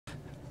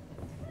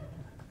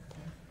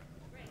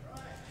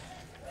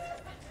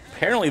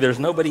apparently there's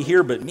nobody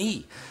here but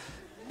me.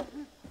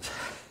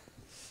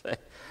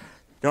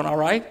 Doing all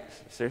right?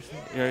 Seriously?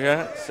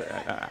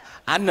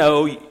 I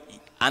know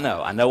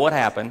what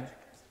happened.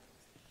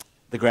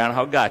 The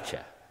groundhog got you.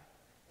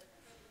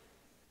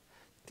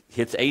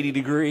 Hits 80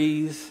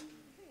 degrees,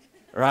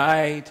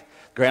 right?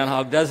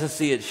 Groundhog doesn't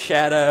see its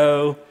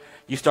shadow.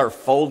 You start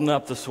folding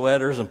up the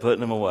sweaters and putting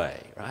them away,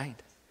 right?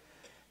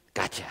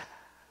 Gotcha.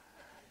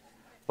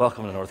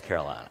 Welcome to North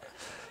Carolina.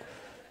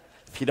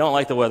 If you don't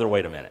like the weather,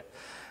 wait a minute.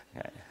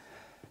 Okay.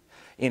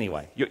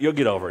 Anyway, you'll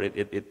get over it.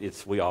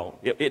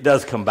 It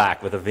does come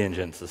back with a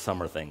vengeance, the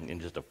summer thing, in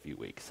just a few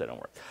weeks, so don't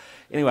worry.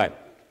 Anyway,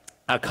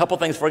 a couple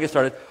things before I get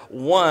started.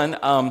 One,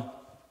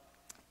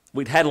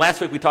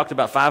 last week we talked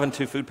about 5 and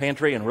 2 food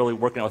pantry and really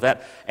working with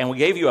that, and we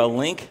gave you a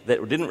link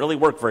that didn't really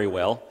work very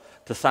well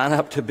to sign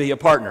up to be a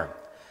partner.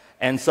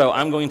 And so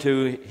I'm going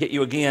to hit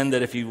you again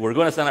that if you were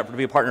going to sign up to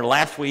be a partner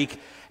last week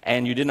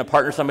and you didn't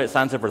partner somebody that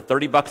signs up for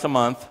 $30 a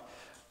month,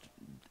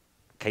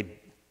 okay,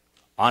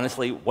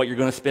 honestly, what you're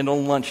going to spend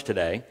on lunch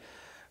today,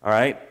 all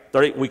right,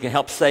 we can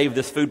help save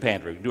this food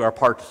pantry. We can do our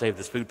part to save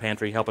this food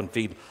pantry, helping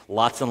feed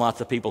lots and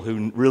lots of people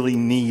who really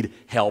need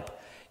help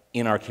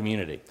in our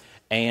community.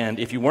 And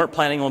if you weren't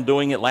planning on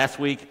doing it last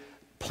week,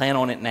 plan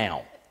on it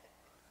now.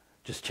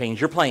 Just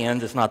change your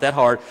plans. It's not that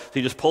hard. So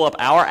you just pull up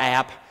our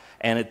app,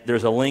 and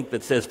there's a link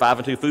that says 5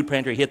 and 2 food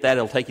pantry. Hit that.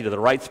 It'll take you to the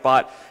right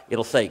spot.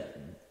 It'll say,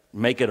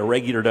 make it a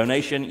regular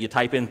donation. You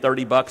type in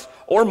 $30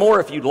 or more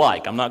if you'd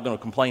like. I'm not going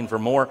to complain for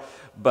more,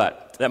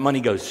 but that money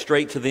goes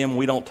straight to them.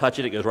 We don't touch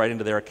it. It goes right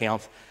into their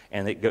accounts,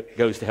 and it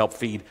goes to help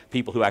feed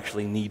people who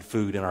actually need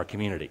food in our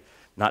community.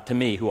 Not to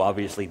me, who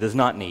obviously does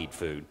not need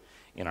food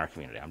in our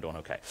community. I'm doing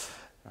okay.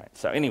 All right,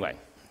 so anyway,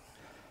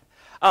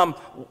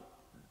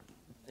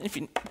 if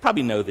you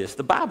probably know this,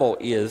 the Bible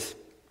is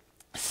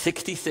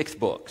 66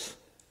 books.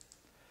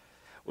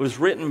 It was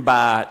written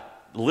by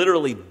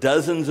literally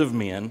dozens of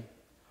men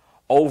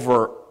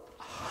over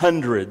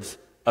hundreds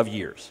of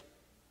years.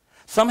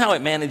 Somehow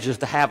it manages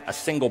to have a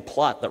single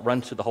plot that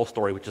runs through the whole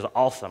story, which is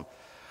awesome.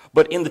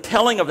 But in the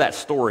telling of that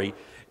story,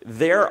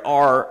 there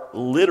are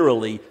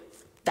literally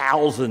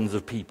thousands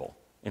of people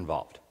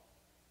involved.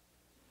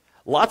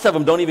 Lots of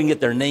them don't even get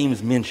their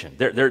names mentioned.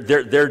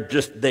 They're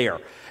just there.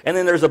 And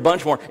then there's a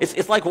bunch more.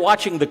 It's like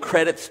watching the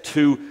credits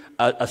to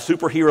a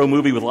superhero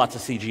movie with lots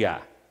of CGI.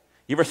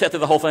 You ever sit through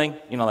the whole thing?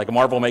 You know, like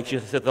Marvel makes you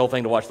sit through the whole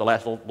thing to watch the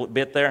last little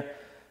bit there.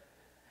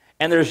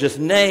 And there's just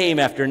name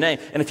after name.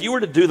 And if you were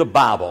to do the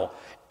Bible,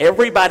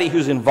 everybody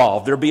who's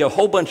involved, there'd be a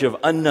whole bunch of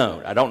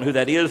unknown. I don't know who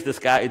that is. This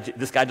guy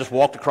just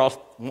walked across,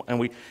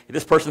 and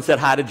this person said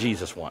hi to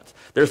Jesus once.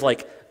 There's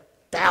like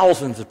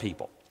thousands of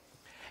people.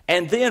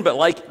 And then,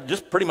 but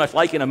just pretty much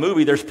like in a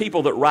movie, there's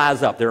people that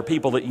rise up. There are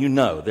people that you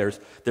know. There's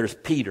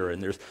Peter,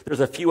 and there's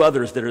a few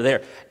others that are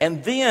there.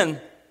 And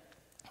then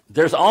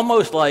there's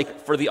almost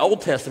like, for the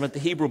Old Testament, the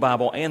Hebrew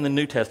Bible, and the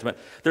New Testament,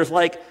 there's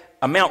like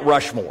a Mount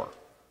Rushmore.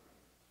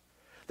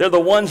 They're the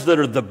ones that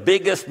are the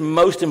biggest,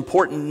 most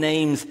important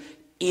names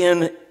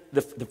in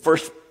the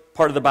first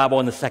part of the Bible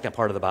and the second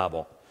part of the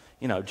Bible.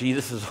 You know,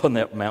 Jesus is on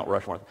that Mount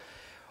Rushmore.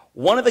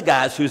 One of the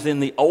guys who's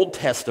in the Old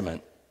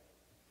Testament,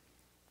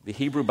 the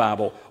Hebrew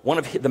Bible, one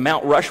of the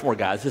Mount Rushmore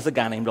guys is a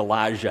guy named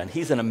Elijah. And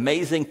he's an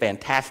amazing,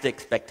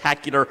 fantastic,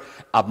 spectacular,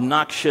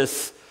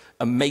 obnoxious,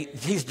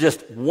 he's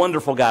just a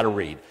wonderful guy to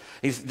read.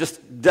 He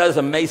just does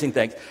amazing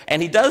things.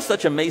 And he does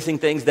such amazing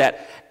things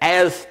that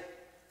as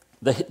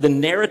the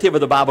narrative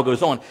of the Bible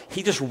goes on,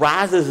 he just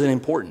rises in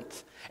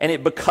importance. And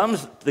it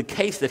becomes the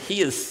case that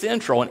he is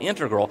central and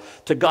integral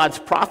to God's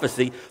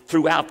prophecy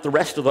throughout the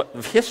rest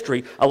of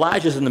history.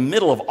 Elijah's in the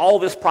middle of all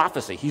this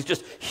prophecy. He's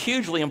just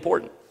hugely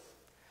important.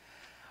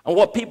 And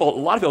what a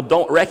lot of people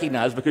don't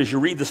recognize, because you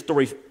read the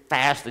story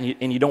fast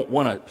and you don't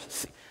want to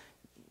see,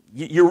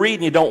 you read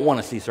and you don't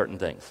want to see certain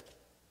things,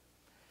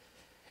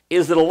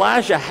 is that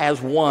Elijah has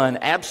won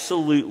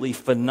absolutely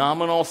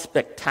phenomenal,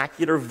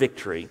 spectacular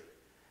victory.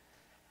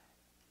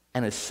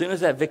 And as soon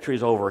as that victory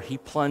is over, he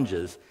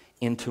plunges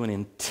into an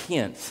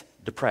intense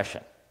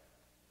depression.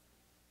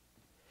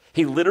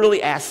 He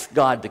literally asks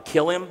God to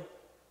kill him.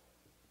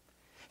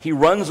 He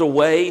runs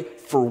away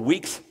for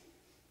weeks,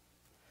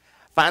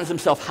 finds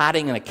himself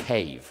hiding in a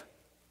cave.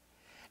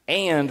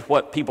 And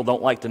what people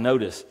don't like to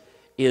notice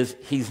is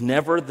he's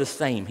never the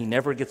same. He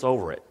never gets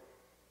over it.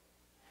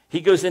 He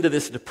goes into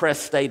this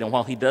depressed state, and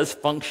while he does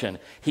function,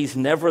 he's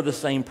never the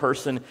same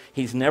person.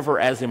 He's never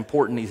as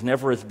important. He's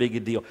never as big a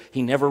deal.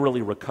 He never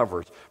really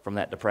recovers from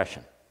that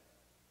depression.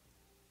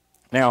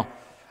 Now,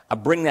 I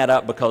bring that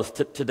up because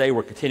today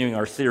we're continuing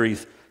our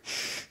series,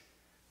 Shhhh,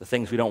 the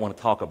things we don't want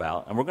to talk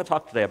about. And we're going to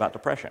talk today about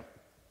depression.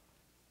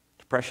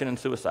 Depression and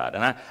suicide.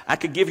 And I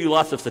could give you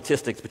lots of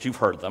statistics, but you've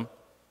heard them.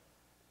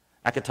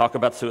 I could talk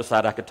about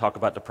suicide. I could talk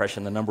about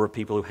depression, the number of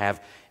people who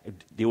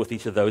deal with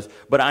each of those.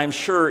 But I'm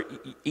sure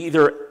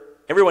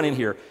everyone in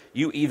here,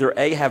 you either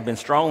A, have been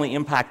strongly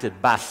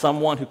impacted by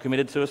someone who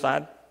committed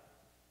suicide,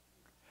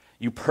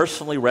 you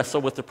personally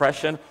wrestle with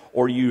depression,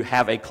 or you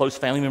have a close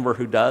family member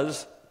who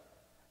does,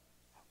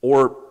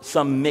 or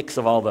some mix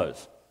of all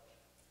those.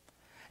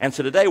 And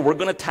so today we're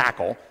going to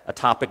tackle a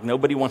topic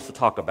nobody wants to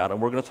talk about,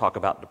 and we're going to talk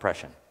about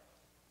depression.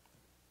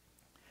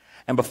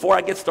 And before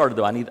I get started,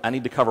 though, I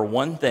need to cover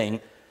one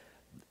thing.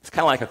 It's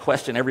kind of like a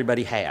question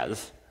everybody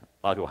has,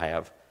 a lot of people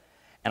have,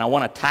 and I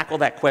want to tackle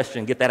that question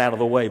and get that out of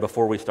the way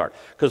before we start.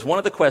 Because one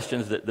of the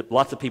questions that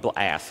lots of people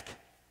ask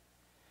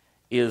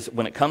is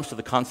when it comes to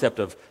the concept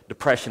of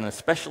depression, and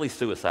especially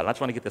suicide, I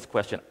just want to get this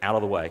question out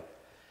of the way,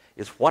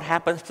 is what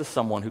happens to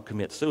someone who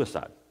commits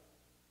suicide?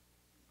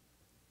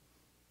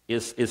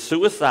 Is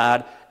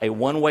suicide a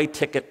one-way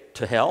ticket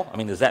to hell? I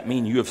mean, does that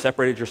mean you have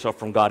separated yourself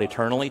from God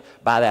eternally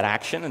by that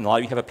action? And a lot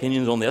of you have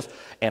opinions on this,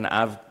 and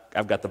I've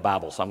got the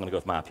Bible, so I'm going to go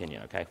with my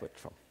opinion, okay?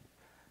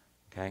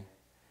 Okay?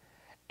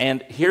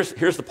 And here's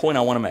the point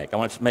I want to make. I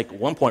want to make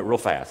one point real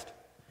fast,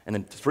 and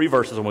then 3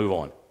 verses will move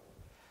on.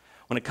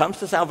 When it comes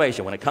to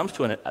salvation, when it comes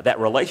to that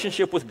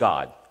relationship with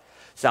God,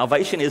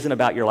 salvation isn't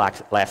about your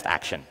last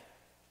action.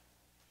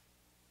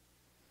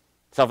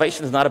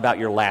 Salvation is not about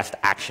your last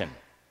action.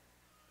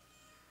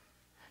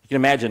 You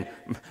can imagine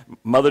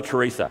Mother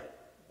Teresa,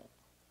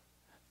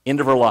 end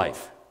of her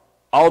life,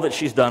 all that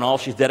she's done, all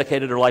she's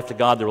dedicated her life to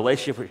God, the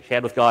relationship she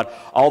had with God,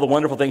 all the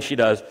wonderful things she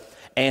does,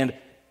 and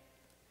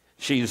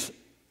she's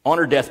on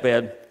her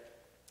deathbed.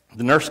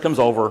 The nurse comes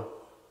over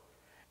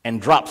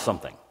and drops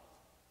something,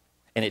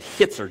 and it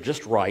hits her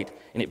just right,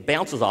 and it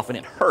bounces off, and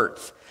it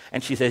hurts,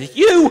 and she says,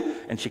 "You!"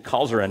 and she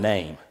calls her a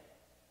name,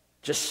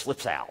 just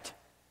slips out,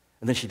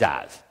 and then she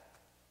dies.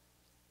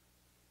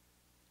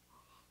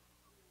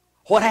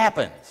 What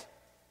happens?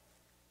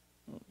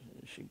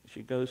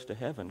 She goes to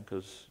heaven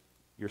because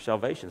your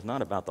salvation is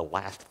not about the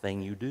last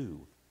thing you do.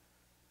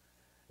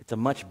 It's a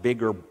much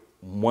bigger,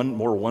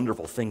 more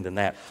wonderful thing than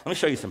that. Let me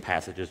show you some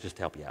passages just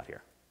to help you out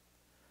here.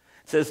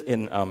 It says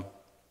in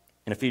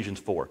Ephesians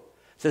 4, it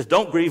says,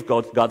 "Don't grieve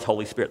God's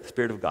Holy Spirit, the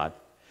Spirit of God.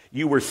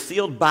 You were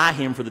sealed by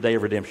Him for the day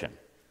of redemption."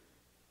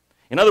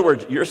 In other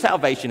words, your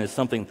salvation is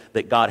something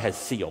that God has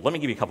sealed. Let me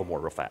give you a couple more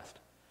real fast.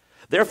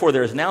 "Therefore,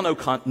 there is now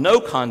no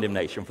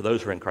condemnation for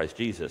those who are in Christ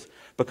Jesus,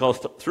 because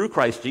through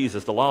Christ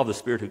Jesus, the law of the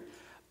Spirit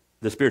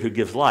who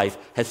gives life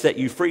has set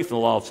you free from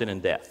the law of sin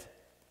and death."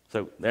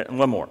 So,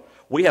 one more.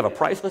 "We have a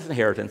priceless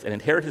inheritance, an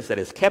inheritance that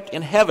is kept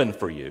in heaven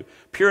for you,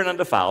 pure and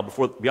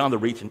undefiled, beyond the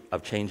reach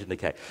of change and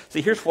decay."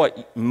 See, here's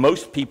what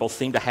most people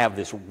seem to have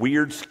this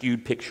weird,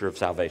 skewed picture of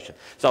salvation.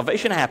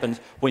 Salvation happens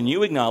when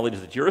you acknowledge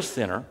that you're a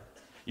sinner,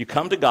 you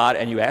come to God,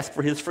 and you ask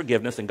for His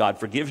forgiveness, and God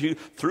forgives you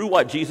through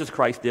what Jesus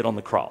Christ did on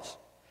the cross.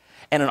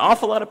 And an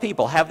awful lot of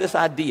people have this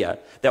idea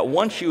that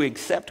once you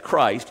accept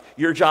Christ,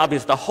 your job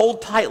is to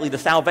hold tightly to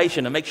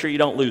salvation and make sure you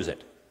don't lose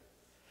it.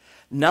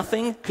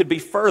 Nothing could be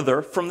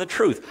further from the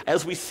truth.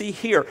 As we see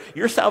here,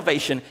 your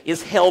salvation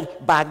is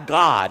held by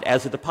God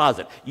as a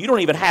deposit. You don't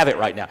even have it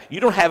right now.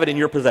 You don't have it in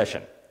your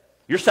possession.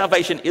 Your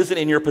salvation isn't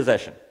in your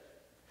possession.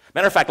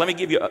 Matter of fact, let me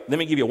give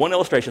you one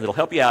illustration that'll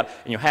help you out,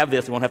 and you'll have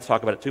this. We won't have to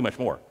talk about it too much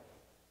more.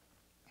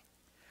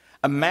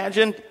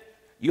 Imagine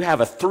you have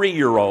a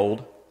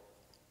 3-year-old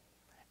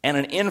and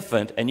an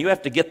infant, and you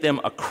have to get them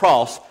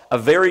across a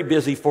very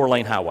busy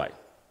 4-lane highway.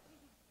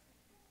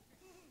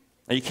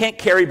 Now, you can't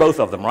carry both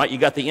of them, right? You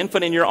got the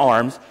infant in your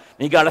arms,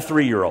 and you got a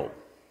 3-year-old.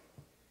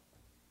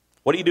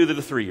 What do you do to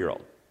the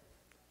 3-year-old?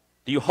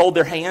 Do you hold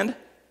their hand?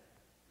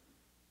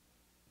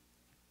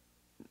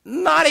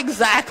 Not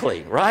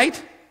exactly,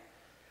 right?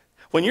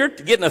 When you're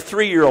getting a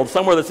 3-year-old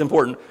somewhere that's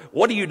important,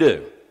 what do?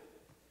 Do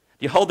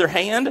you hold their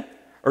hand,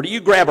 or do you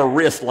grab a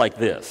wrist like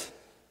this?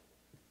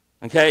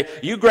 Okay,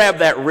 you grab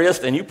that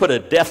wrist and you put a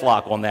death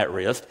lock on that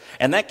wrist,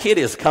 and that kid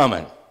is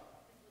coming.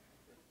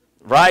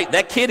 Right?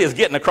 That kid is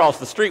getting across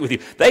the street with you.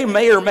 They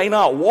may or may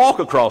not walk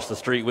across the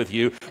street with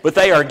you, but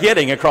they are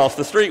getting across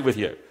the street with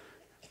you.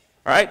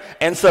 All right?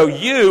 And so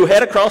you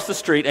head across the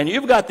street, and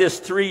you've got this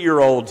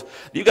 3-year-old,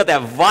 you've got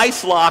that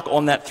vice lock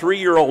on that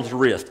 3-year-old's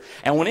wrist.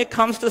 And when it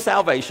comes to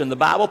salvation, the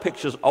Bible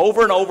pictures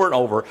over and over and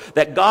over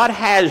that God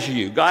has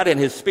you, God and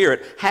His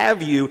Spirit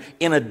have you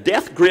in a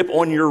death grip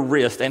on your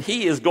wrist, and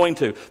He is going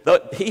to,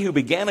 He who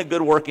began a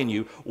good work in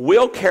you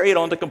will carry it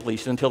on to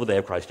completion until the day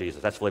of Christ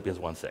Jesus. That's Philippians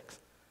 1:6.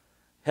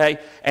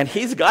 Okay? And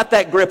He's got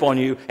that grip on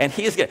you, and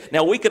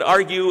now we could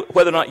argue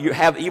whether or not you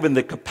have even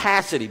the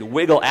capacity to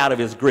wiggle out of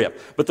His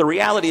grip. But the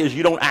reality is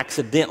you don't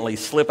accidentally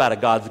slip out of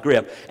God's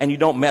grip, and you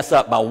don't mess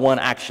up by one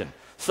action.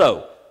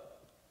 So,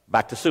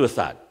 back to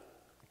suicide.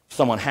 If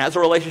someone has a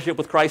relationship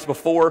with Christ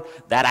before,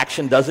 that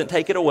action doesn't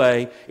take it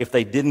away. If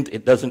they didn't,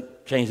 it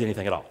doesn't change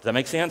anything at all. Does that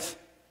make sense?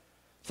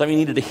 Some of you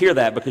needed to hear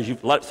that because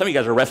some of you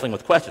guys are wrestling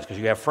with questions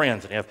because you have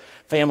friends and you have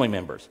family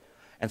members.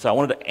 And so I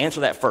wanted to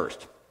answer that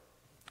first.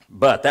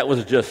 But that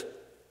was just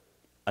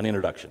an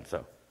introduction.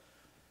 So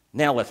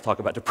now let's talk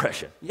about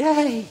depression.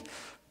 Yay!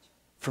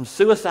 From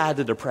suicide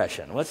to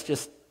depression. Let's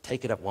just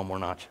take it up one more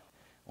notch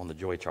on the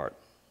joy chart.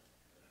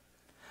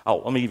 Oh,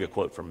 let me give you a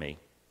quote from me.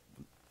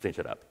 Finish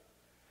it up.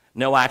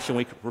 "No action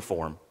we could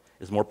perform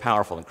is more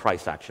powerful than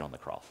Christ's action on the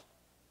cross."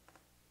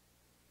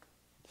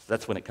 So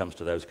that's when it comes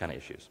to those kind of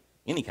issues.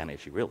 Any kind of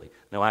issue, really.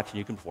 No action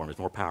you can perform is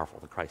more powerful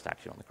than Christ's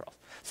action on the cross.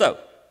 So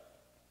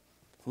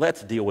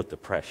let's deal with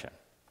depression.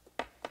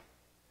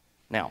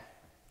 Now,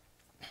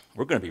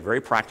 We're going to be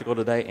very practical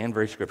today and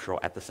very scriptural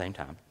at the same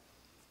time.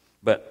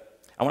 But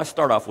I want to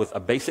start off with a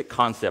basic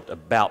concept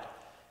about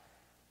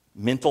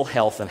mental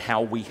health and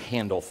how we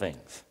handle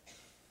things.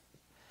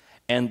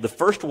 And the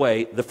first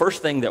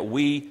thing that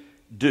we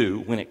do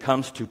when it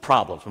comes to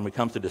problems, when it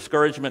comes to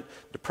discouragement,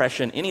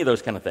 depression, any of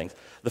those kind of things,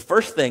 the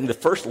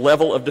first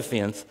level of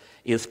defense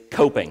is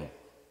coping.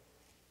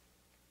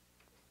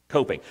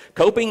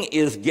 Coping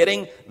is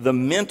getting the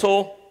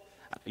mental,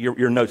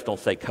 your notes don't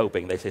say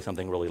coping, they say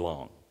something really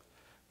long.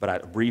 But I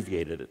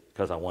abbreviated it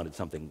because I wanted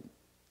something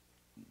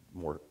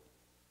more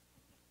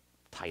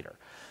tighter.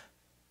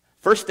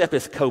 First step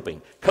is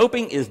coping.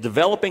 Coping is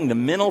developing the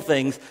mental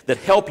things that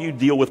help you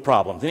deal with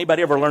problems.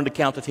 Anybody ever learn to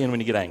count to 10 when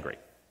you get angry?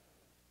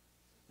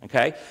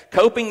 Okay?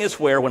 Coping is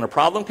where when a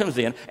problem comes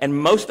in,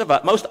 and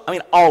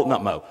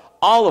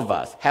all of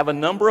us have a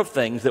number of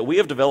things that we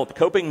have developed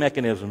coping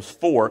mechanisms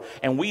for,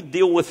 and we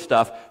deal with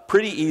stuff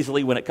pretty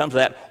easily when it comes to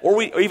that,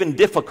 or even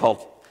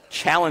difficult,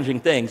 challenging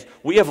things.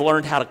 We have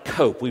learned how to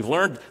cope. We've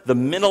learned the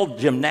mental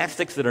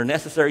gymnastics that are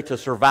necessary to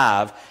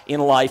survive in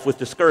life with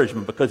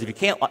discouragement, because if you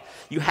can't,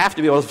 you have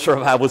to be able to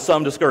survive with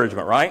some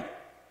discouragement, right?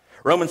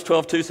 Romans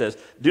 12:2 says,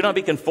 "Do not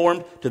be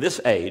conformed to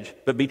this age,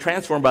 but be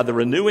transformed by the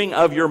renewing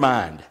of your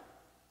mind,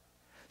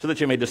 so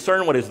that you may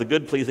discern what is the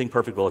good, pleasing,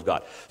 perfect will of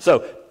God."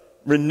 So,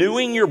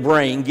 renewing your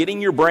brain, getting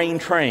your brain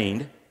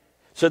trained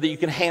so that you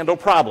can handle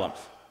problems.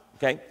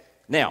 Okay?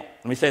 Now,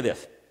 let me say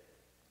this.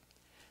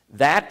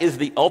 That is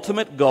the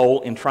ultimate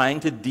goal in trying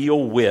to deal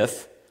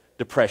with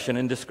depression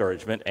and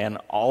discouragement and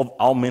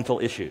all mental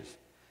issues.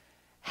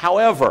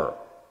 However,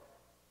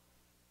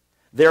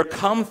 there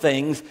come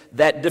things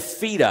that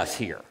defeat us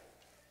here.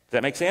 Does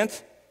that make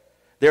sense?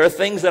 There are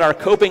things that our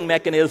coping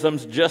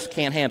mechanisms just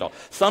can't handle.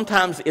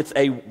 Sometimes it's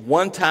a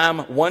one-time,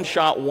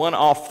 one-shot,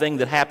 one-off thing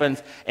that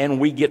happens and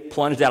we get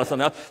plunged out of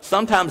something else.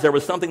 Sometimes there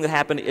was something that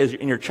happened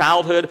in your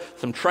childhood,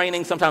 some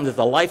training. Sometimes it's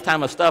a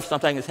lifetime of stuff.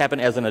 Sometimes it's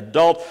happened as an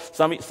adult.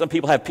 Some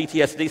people have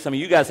PTSD. Some of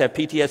you guys have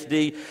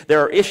PTSD.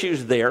 There are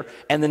issues there.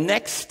 And the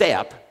next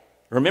step,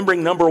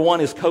 remembering number one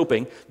is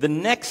coping, the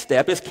next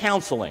step is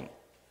counseling.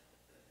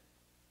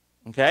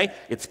 Okay?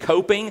 It's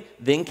coping,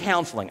 then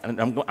counseling. And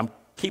I'm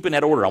keeping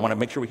that order. I want to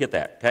make sure we hit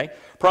that, okay?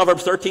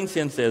 Proverbs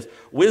 13:10 says,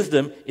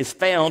 "Wisdom is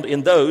found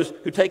in those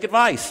who take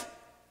advice."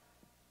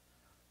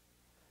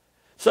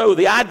 So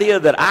the idea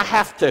that I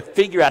have to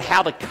figure out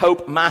how to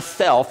cope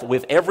myself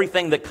with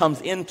everything that comes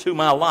into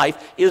my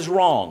life is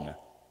wrong.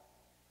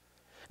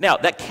 Now,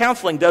 that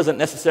counseling doesn't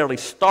necessarily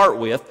start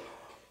with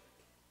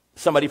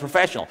somebody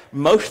professional.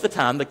 Most of the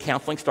time, the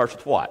counseling starts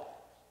with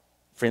what?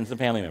 Friends and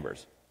family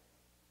members.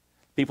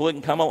 People that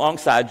can come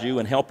alongside you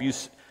and help you.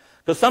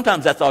 Because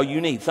sometimes that's all you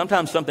need.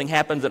 Sometimes something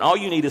happens and all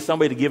you need is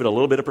somebody to give it a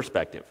little bit of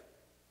perspective.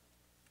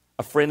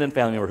 A friend and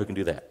family member who can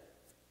do that.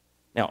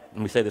 Now,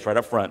 let me say this right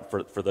up front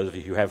for those of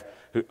you who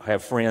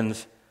have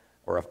friends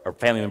or a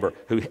family member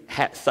who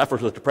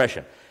suffers with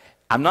depression.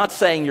 I'm not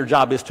saying your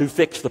job is to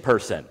fix the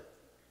person.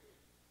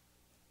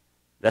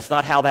 That's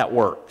not how that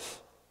works.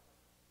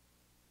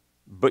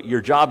 But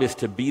your job is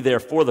to be there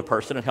for the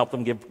person and help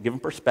them give them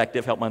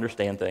perspective, help them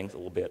understand things a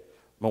little bit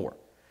more.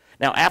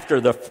 Now, after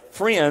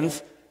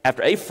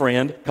a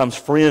friend comes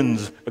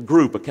friends, a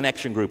group, a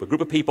connection group, a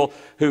group of people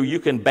who you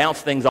can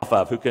bounce things off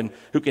of, who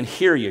can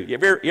hear you. You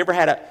ever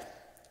had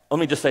let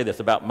me just say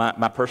this about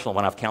my personal,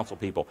 when I've counseled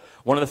people.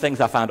 One of the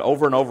things I find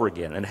over and over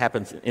again, and it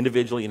happens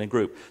individually in a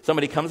group,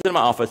 somebody comes into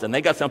my office and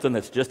they got something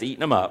that's just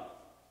eating them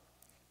up,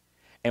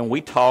 and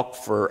we talk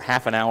for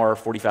half an hour,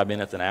 45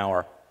 minutes, an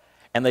hour,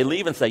 and they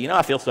leave and say,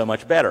 I feel so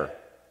much better.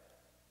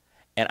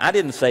 And I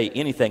didn't say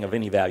anything of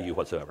any value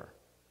whatsoever.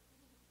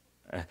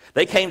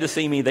 They came to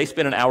see me. They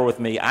spent an hour with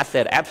me. I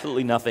said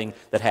absolutely nothing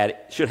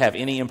that should have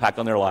any impact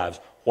on their lives,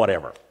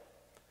 whatever.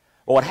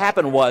 Well, what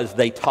happened was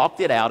they talked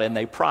it out and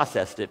they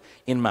processed it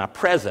in my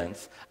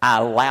presence. I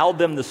allowed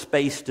them the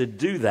space to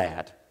do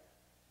that,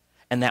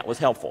 and that was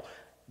helpful.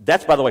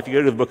 That's, by the way, if you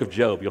go to the book of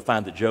Job, you'll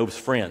find that Job's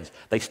friends,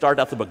 they start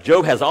out the book.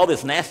 Job has all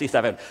this nasty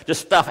stuff happen.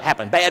 Just stuff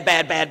happen.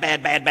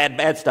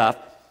 Bad stuff.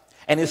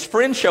 And his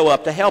friends show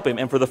up to help him,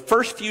 and for the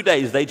first few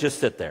days, they just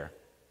sit there.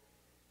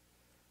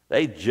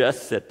 They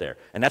just sit there.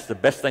 And that's the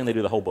best thing they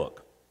do the whole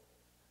book.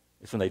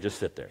 It's when they just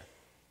sit there.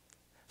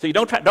 So you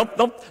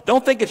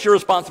don't think it's your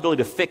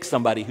responsibility to fix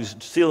somebody who's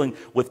dealing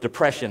with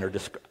depression or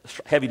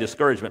heavy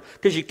discouragement,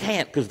 because you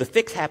can't, because the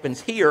fix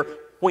happens here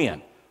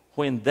when?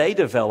 When they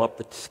develop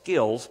the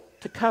skills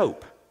to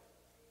cope.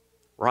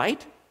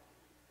 Right?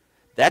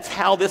 That's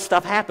how this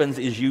stuff happens,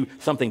 is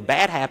something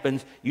bad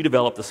happens, you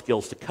develop the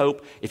skills to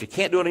cope. If you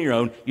can't do it on your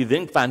own, you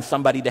then find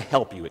somebody to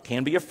help you. It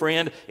can be a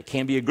friend, it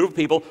can be a group of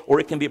people, or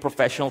it can be a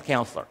professional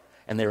counselor.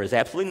 And there is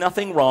absolutely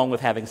nothing wrong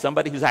with having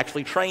somebody who's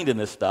actually trained in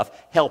this stuff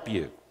help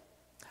you.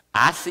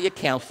 I see a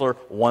counselor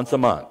once a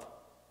month,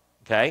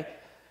 okay?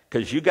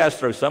 Because you guys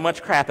throw so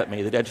much crap at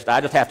me that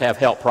I just have to have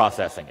help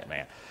processing it,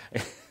 man.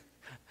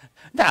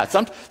 Now,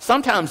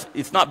 sometimes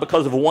it's not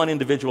because of one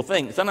individual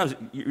thing. Sometimes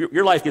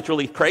your life gets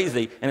really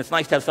crazy, and it's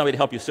nice to have somebody to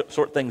help you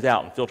sort things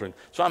out and filtering.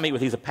 So I meet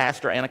he's a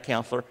pastor and a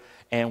counselor,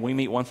 and we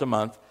meet once a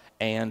month,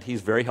 and he's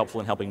very helpful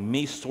in helping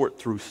me sort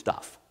through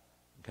stuff,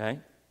 okay?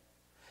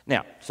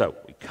 Now, so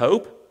we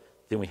cope,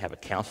 then we have a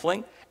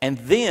counseling, and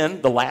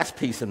then the last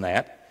piece in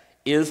that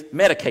is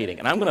medicating.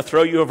 And I'm going to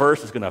throw you a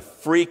verse that's going to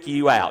freak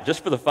you out,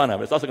 just for the fun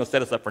of it. It's also going to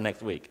set us up for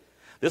next week.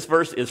 This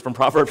verse is from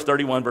Proverbs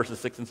 31, verses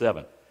 6 and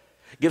 7.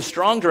 Give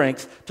strong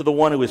drinks to the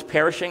one who is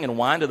perishing, and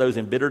wine to those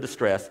in bitter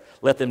distress.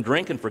 Let them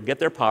drink and forget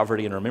their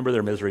poverty and remember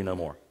their misery no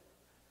more.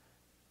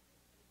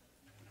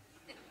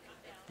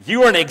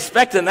 You weren't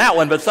expecting that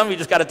one, but some of you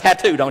just got a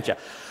tattoo, don't you?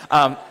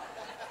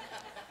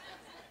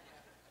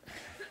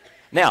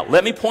 Now,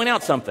 let me point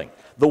out something.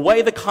 The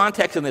way the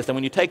context in this, and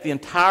when you take the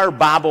entire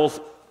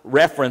Bible's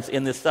reference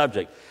in this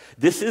subject,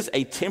 this is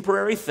a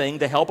temporary thing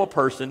to help a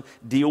person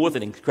deal with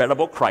an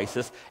incredible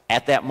crisis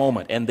at that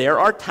moment. And there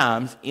are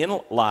times in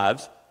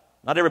lives,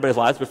 not everybody's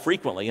lives, but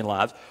frequently in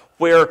lives,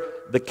 where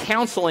the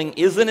counseling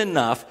isn't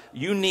enough.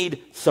 You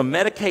need some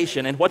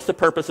medication. And what's the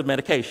purpose of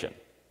medication?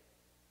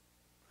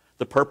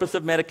 The purpose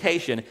of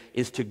medication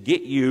is to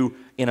get you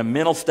in a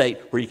mental state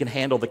where you can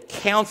handle the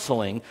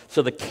counseling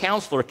so the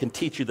counselor can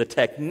teach you the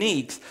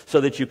techniques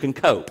so that you can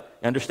cope.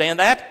 Understand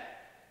that?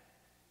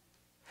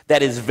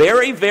 That is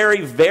very, very,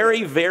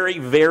 very, very,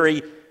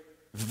 very,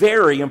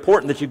 very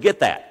important that you get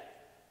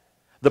that.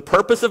 The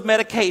purpose of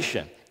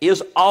medication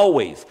is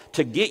always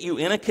to get you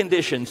in a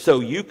condition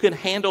so you can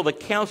handle the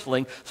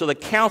counseling so the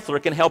counselor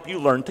can help you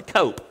learn to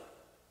cope.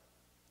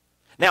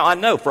 Now, I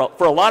know for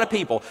a lot of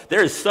people,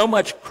 there is so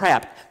much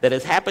crap that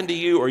has happened to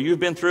you or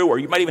you've been through, or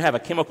you might even have a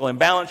chemical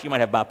imbalance, you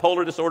might have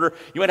bipolar disorder,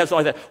 you might have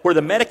something like that, where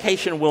the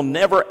medication will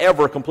never,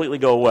 ever completely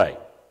go away.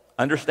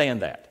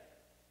 Understand that.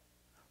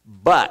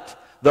 But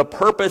the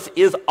purpose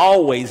is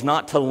always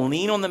not to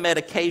lean on the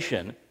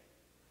medication,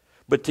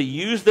 but to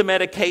use the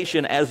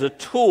medication as a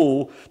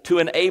tool to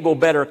enable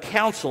better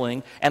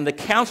counseling, and the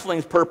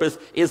counseling's purpose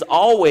is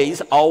always,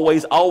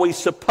 always, always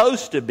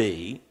supposed to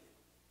be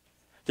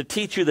to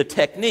teach you the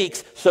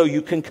techniques so you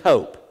can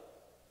cope.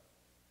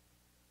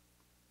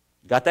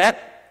 Got that?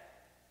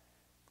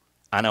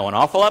 I know an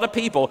awful lot of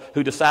people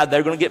who decide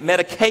they're going to get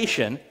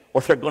medication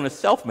or they're going to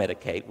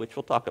self-medicate, which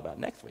we'll talk about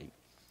next week.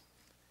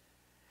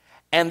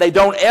 And they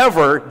don't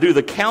ever do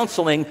the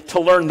counseling to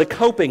learn the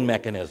coping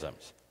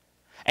mechanisms.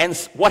 And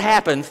what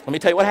happens, let me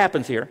tell you what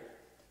happens here.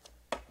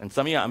 And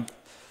some of you,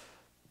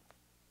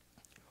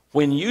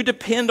 when you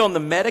depend on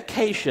the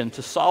medication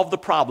to solve the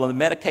problem, the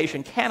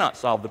medication cannot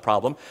solve the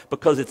problem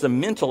because it's a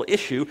mental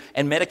issue,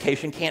 and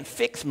medication can't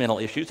fix mental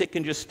issues. It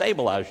can just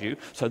stabilize you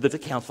so that the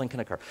counseling can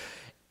occur.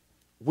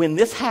 When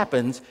this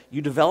happens,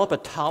 you develop a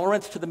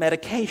tolerance to the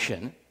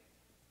medication,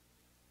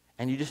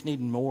 and you just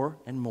need more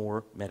and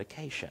more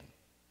medication.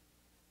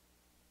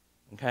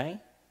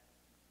 Okay?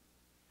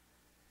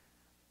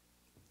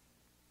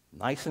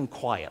 Nice and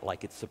quiet,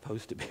 like it's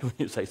supposed to be when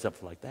you say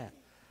something like that.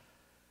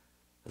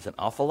 Because an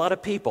awful lot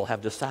of people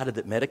have decided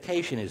that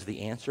medication is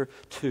the answer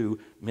to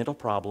mental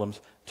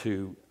problems,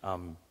 to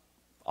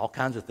all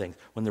kinds of things,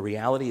 when the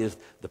reality is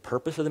the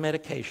purpose of the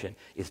medication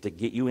is to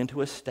get you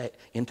into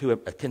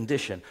a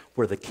condition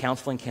where the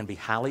counseling can be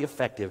highly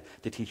effective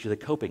to teach you the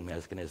coping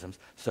mechanisms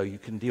so you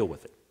can deal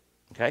with it.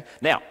 Okay?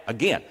 Now,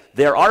 again,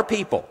 there are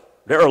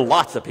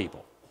lots of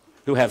people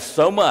who have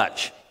so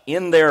much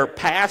in their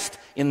past,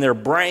 in their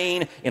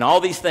brain, in all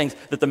these things,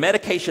 that the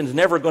medication's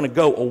never going to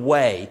go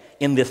away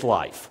in this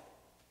life.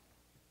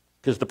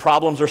 Because the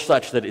problems are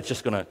such that it's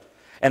just going to...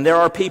 And there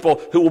are people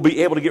who will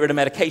be able to get rid of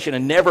medication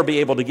and never be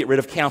able to get rid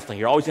of counseling.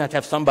 You're always going to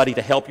have somebody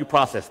to help you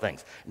process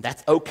things. And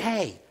that's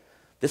okay.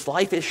 This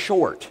life is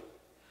short.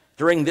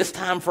 During this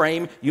time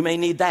frame, you may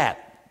need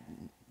that.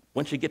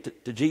 Once you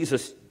get to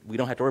Jesus, we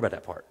don't have to worry about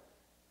that part.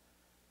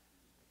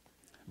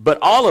 But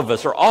all of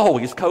us are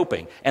always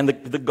coping. And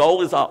the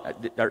goal is...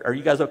 Are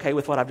you guys okay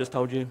with what I've just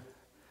told you?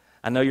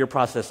 I know you're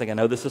processing. I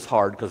know this is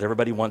hard because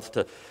everybody wants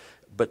to...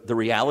 But the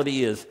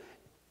reality is...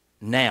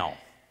 Now,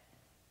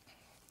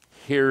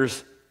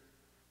 here's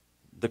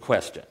the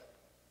question.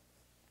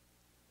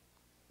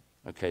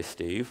 Okay,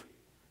 Steve,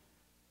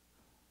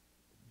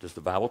 does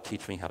the Bible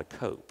teach me how to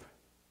cope?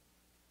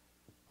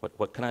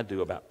 What can I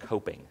do about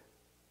coping?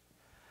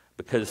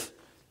 Because,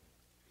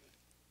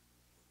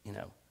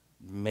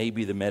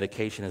 maybe the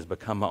medication has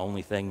become my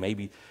only thing.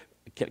 Maybe,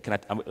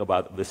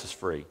 this is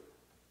free.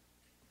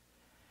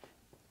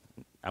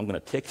 I'm going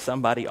to tick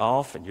somebody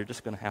off, and you're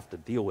just going to have to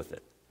deal with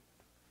it.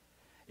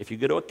 If you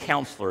go to a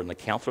counselor and the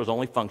counselor's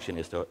only function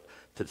is to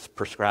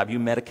prescribe you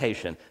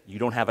medication, you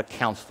don't have a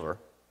counselor,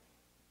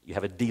 you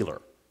have a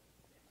dealer.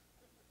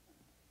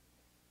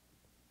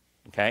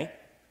 Okay?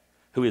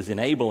 Who is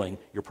enabling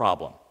your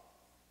problem.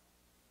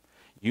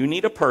 You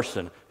need a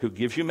person who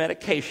gives you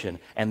medication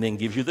and then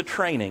gives you the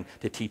training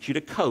to teach you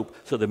to cope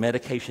so the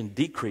medication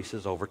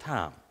decreases over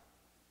time.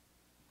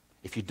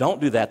 If you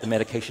don't do that, the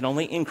medication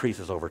only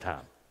increases over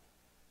time.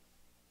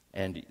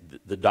 And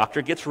the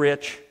doctor gets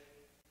rich,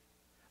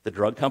 the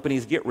drug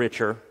companies get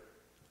richer,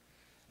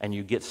 and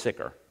you get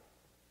sicker.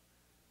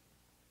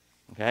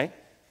 Okay?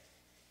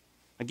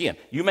 Again,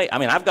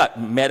 I've got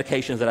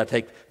medications that I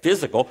take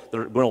physical that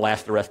are going to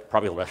last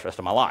probably the rest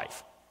of my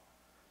life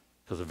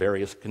because of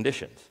various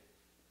conditions.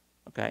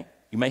 Okay?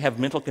 You may have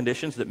mental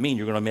conditions that mean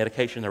you're going to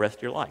medication the rest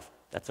of your life.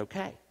 That's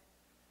okay.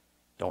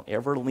 Don't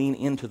ever lean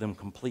into them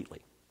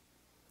completely.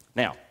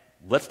 Now,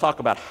 let's talk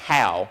about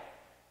how,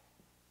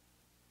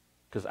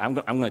 because I'm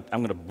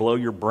going to blow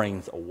your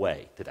brains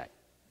away today.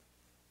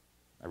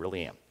 I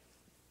really am.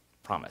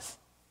 Promise.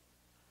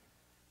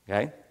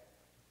 Okay?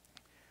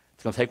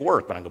 It's going to take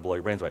work, but I'm going to blow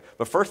your brains away.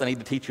 But first, I need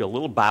to teach you a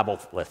little Bible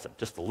lesson.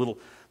 Just a little.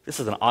 This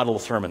is an odd little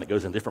sermon that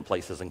goes in different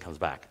places and comes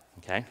back.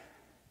 Okay?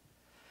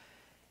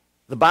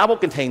 The Bible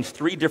contains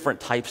 3 different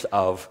types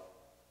of,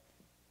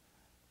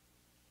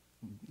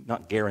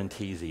 not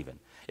guarantees even.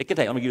 It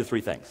contains, let me give you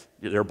 3 things.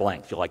 There are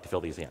blanks. You'll like to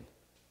fill these in.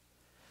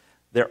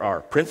 There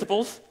are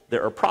principles,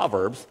 there are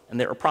proverbs, and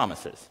there are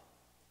promises.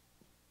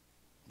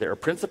 There are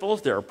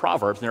principles, there are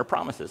proverbs, and there are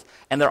promises.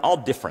 And they're all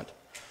different.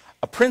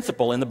 A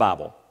principle in the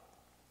Bible,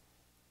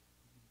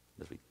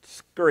 as we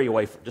scurry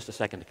away for just a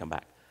second to come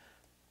back.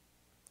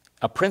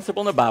 A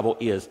principle in the Bible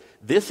is,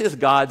 this is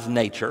God's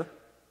nature.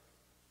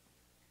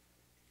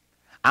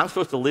 I'm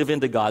supposed to live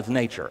into God's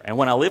nature. And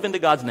when I live into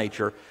God's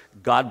nature,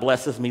 God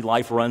blesses me,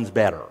 life runs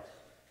better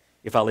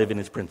if I live in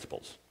his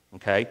principles.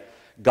 Okay?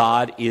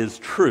 God is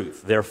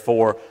truth.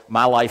 Therefore,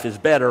 my life is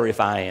better if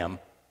I am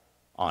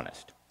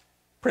honest.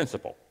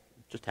 Principle.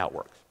 Just how it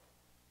works.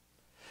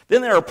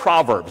 Then there are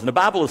proverbs, and the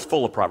Bible is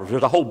full of proverbs.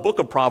 There's a whole book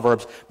of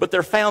proverbs, but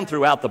they're found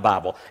throughout the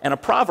Bible. And a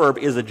proverb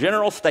is a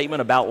general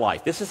statement about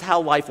life. This is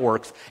how life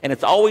works, and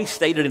it's always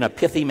stated in a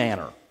pithy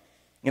manner.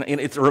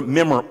 And it's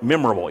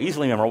memorable,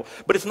 easily memorable,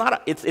 but it's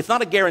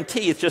not a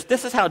guarantee. It's just,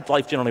 this is how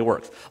life generally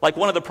works. Like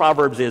one of the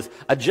proverbs is,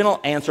 a gentle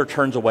answer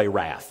turns away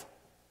wrath.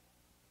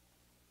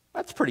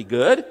 That's pretty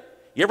good.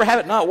 You ever have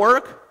it not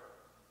work?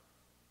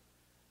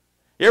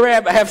 You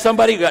ever have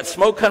somebody who got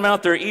smoke coming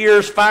out their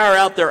ears, fire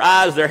out their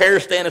eyes, their hair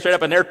standing straight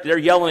up, and they're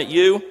yelling at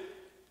you,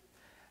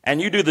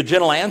 and you do the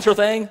gentle answer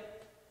thing?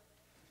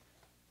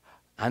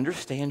 I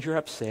understand you're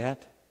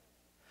upset.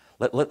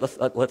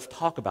 Let's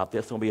talk about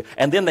this.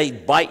 And then they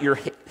bite your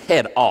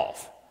head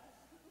off.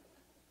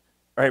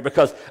 Right?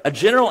 Because a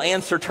general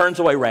answer turns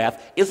away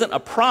wrath isn't a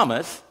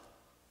promise.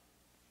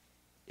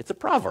 It's a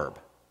proverb.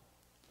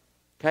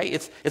 Okay?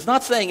 It's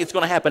not saying it's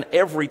going to happen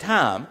every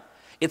time.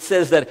 It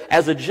says that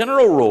as a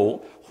general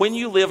rule, when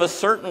you live a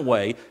certain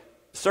way,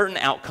 certain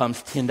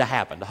outcomes tend to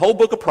happen. The whole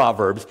book of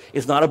Proverbs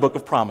is not a book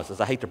of promises.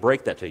 I hate to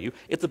break that to you.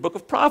 It's a book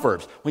of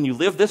Proverbs. When you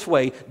live this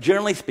way,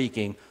 generally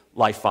speaking,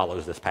 life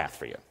follows this path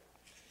for you.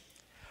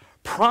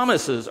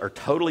 Promises are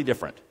totally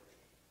different.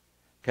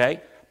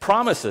 Okay?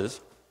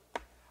 Promises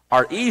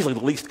are easily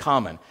the least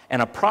common.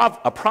 And a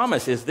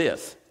promise is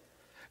this.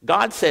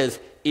 God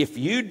says, if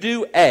you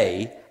do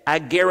A, I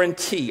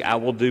guarantee I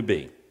will do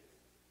B.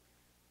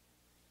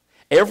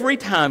 Every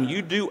time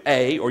you do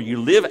A or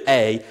you live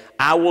A,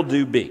 I will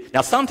do B.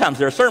 Now, sometimes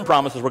there are certain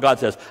promises where God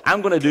says,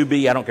 I'm going to do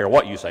B, I don't care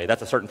what you say.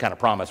 That's a certain kind of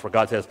promise where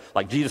God says,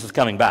 like Jesus is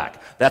coming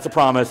back. That's a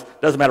promise.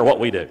 Doesn't matter what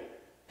we do.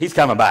 He's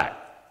coming back.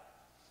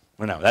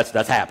 Well, no,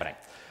 that's happening.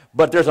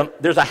 But there's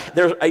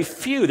a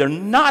few, they're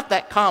not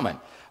that common,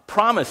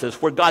 promises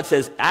where God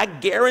says, I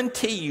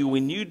guarantee you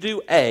when you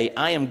do A,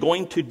 I am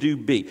going to do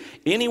B.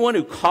 Anyone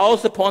who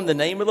calls upon the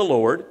name of the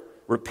Lord,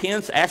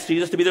 repents, asks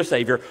Jesus to be their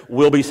Savior,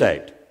 will be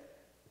saved.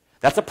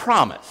 That's a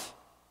promise.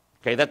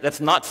 Okay,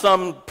 that's not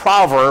some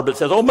proverb that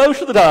says, oh,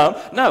 most of the time.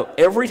 No,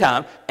 every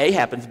time A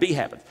happens, B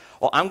happens.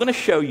 Well, I'm going to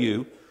show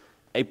you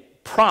a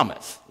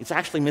promise. It's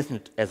actually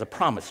mentioned as a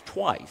promise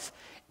twice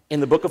in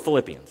the book of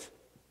Philippians.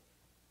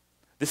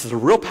 This is a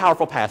real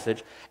powerful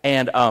passage,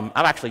 and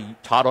I've actually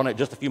taught on it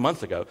just a few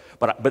months ago,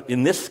 but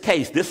in this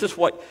case, this is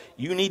what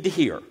you need to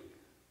hear.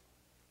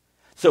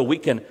 So we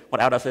can,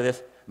 how do I say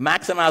this?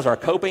 Maximize our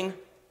coping,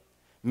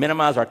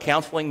 minimize our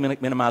counseling,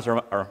 minimize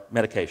our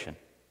medication.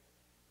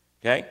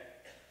 Okay?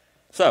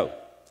 So,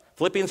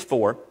 Philippians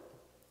 4,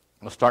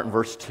 we'll start in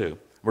verse 2.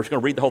 We're just going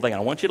to read the whole thing.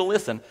 And I want you to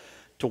listen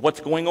to what's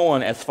going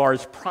on as far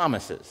as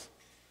promises.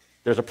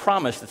 There's a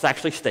promise that's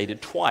actually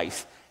stated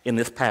twice in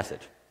this passage.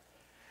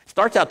 It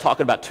starts out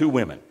talking about 2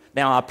 women.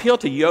 Now, I appeal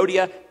to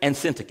Euodia and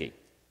Syntyche,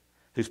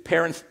 whose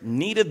parents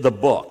needed the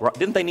book.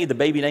 Didn't they need the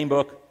baby name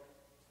book?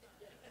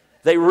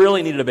 They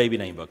really needed a baby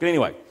name book. But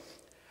anyway,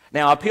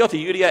 now I appeal to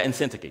Euodia and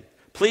Syntyche.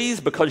 Please,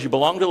 because you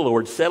belong to the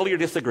Lord, settle your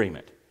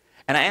disagreement.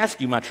 And I ask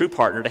you, my true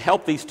partner, to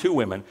help these 2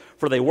 women,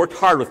 for they worked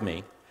hard with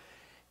me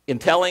in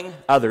telling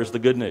others the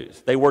good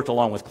news. They worked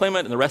along with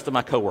Clement and the rest of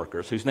my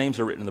co-workers, whose names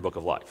are written in the book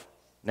of life.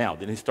 Now,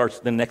 then he starts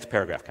the next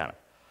paragraph kind of.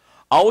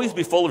 Always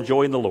be full of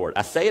joy in the Lord.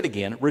 I say it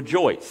again,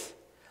 rejoice.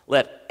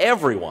 Let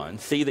everyone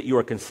see that you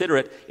are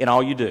considerate in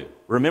all you do.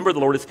 Remember, the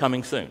Lord is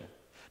coming soon.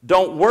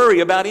 Don't worry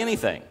about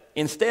anything.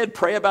 Instead,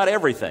 pray about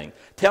everything.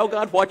 Tell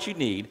God what you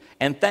need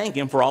and thank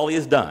him for all he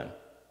has done.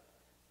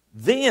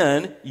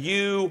 Then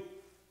you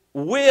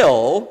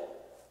will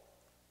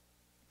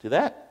do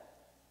that.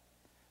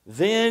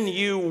 Then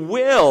you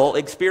will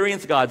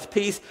experience God's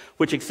peace,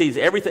 which exceeds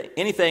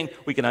anything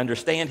we can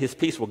understand. His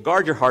peace will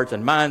guard your hearts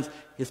and minds.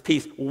 His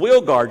peace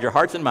will guard your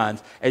hearts and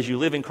minds as you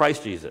live in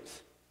Christ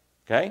Jesus.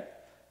 Okay?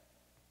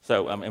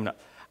 So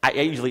I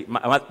usually,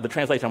 the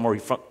translation I'm more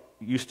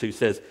used to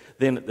says,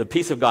 then the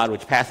peace of God,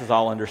 which passes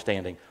all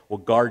understanding, will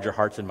guard your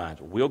hearts and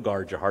minds. Will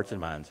guard your hearts and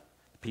minds.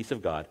 The peace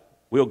of God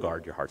will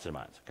guard your hearts and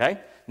minds. Okay?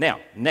 Now,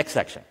 next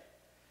section.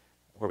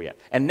 Where are we at?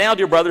 And now,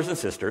 dear brothers and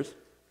sisters,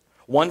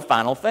 one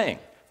final thing.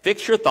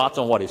 Fix your thoughts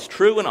on what is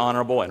true and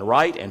honorable and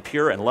right and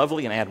pure and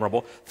lovely and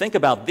admirable. Think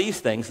about these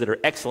things that are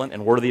excellent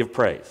and worthy of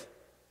praise.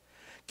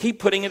 Keep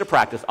putting into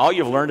practice all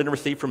you've learned and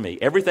received from me,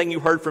 everything you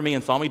heard from me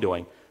and saw me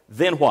doing.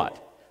 Then what?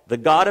 The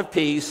God of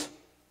peace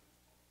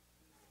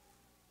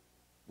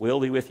will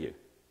be with you.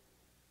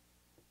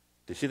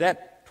 Did you see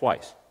that?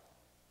 Twice.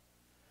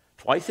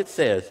 Twice it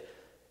says,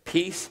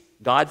 peace,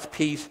 God's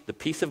peace, the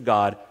peace of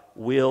God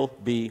will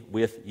be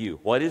with you.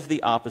 What is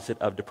the opposite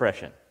of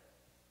depression?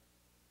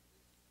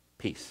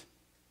 Peace.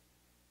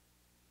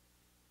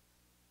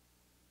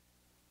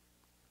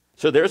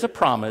 So there's a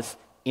promise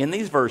in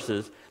these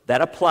verses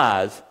that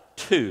applies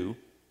to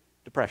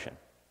depression.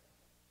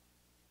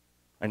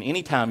 And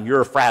anytime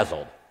you're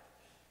frazzled,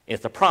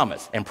 it's a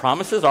promise. And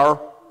promises are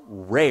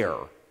rare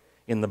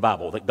in the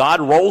Bible. That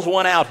God rolls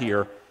one out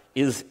here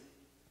is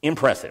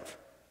impressive.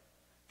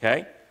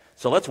 Okay?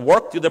 So let's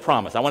work through the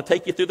promise. I want to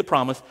take you through the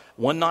promise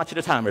one notch at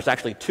a time. There's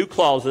actually 2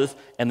 clauses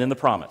and then the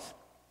promise.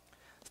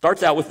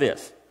 Starts out with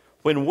this.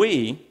 When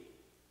we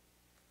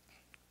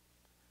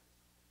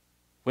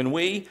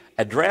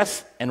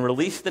address and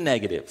release the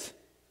negatives,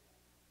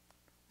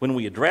 you'll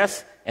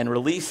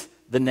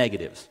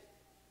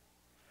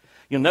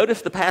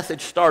notice the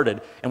passage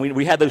started, and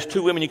we had those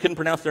 2 women you couldn't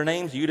pronounce their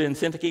names, Judah and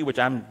Syntyche, which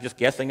I'm just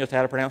guessing is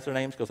how to pronounce their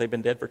names because they've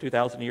been dead for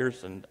 2,000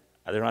 years, and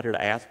they're not here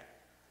to ask.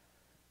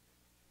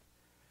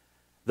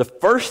 The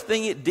first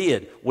thing it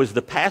did was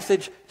the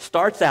passage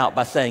starts out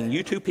by saying,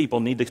 you 2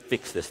 people need to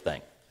fix this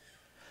thing.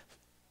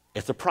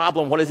 It's a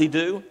problem. What does he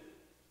do?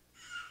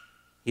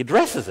 He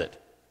addresses it.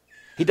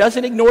 He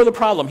doesn't ignore the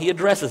problem. He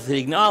addresses it. He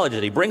acknowledges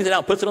it. He brings it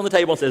out, puts it on the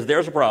table, and says,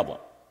 there's a problem.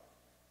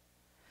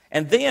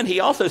 And then he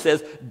also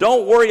says,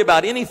 don't worry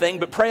about anything,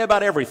 but pray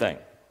about everything.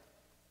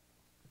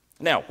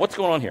 Now, what's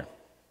going on here?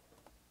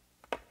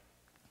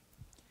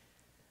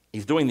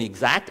 He's doing the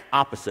exact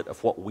opposite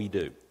of what we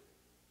do.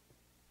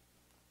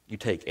 You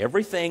take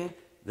everything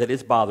that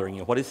is bothering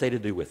you. What does he say to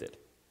do with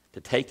it?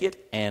 To take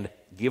it and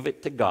give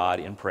it to God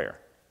in prayer.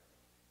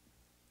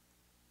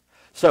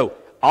 So,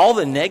 all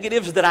the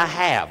negatives that I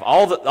have,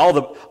 all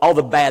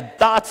the bad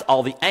thoughts,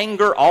 all the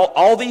anger,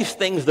 all these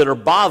things that are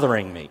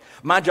bothering me,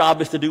 my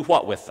job is to do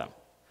what with them?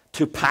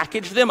 To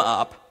package them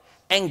up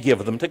and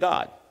give them to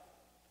God.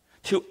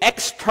 To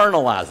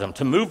externalize them,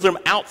 to move them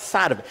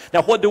outside of it.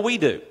 Now, what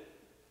do?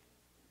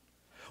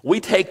 We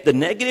take the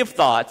negative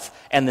thoughts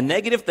and the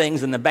negative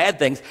things and the bad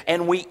things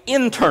and we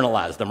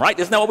internalize them, right?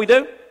 Isn't that what we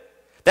do?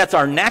 That's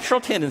our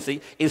natural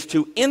tendency, is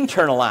to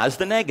internalize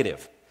the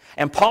negative.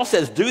 And Paul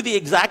says, do the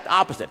exact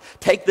opposite.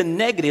 Take the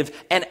negatives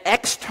and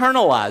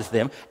externalize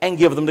them and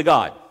give them to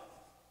God. You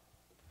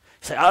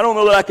say, I don't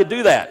know that I could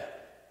do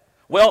that.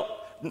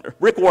 Well,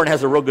 Rick Warren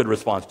has a real good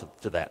response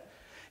to that.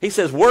 He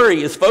says,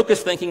 worry is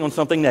focused thinking on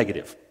something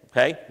negative,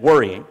 okay?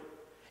 Worrying.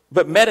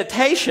 But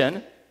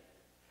meditation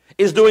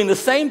is doing the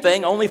same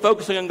thing, only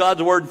focusing on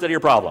God's word instead of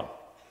your problem.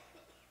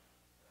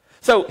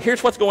 So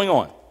here's what's going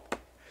on.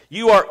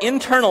 You are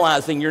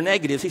internalizing your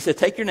negatives. He says,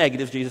 take your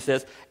negatives, Jesus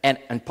says,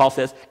 and Paul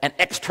says, and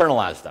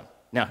externalize them.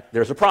 Now,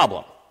 there's a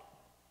problem.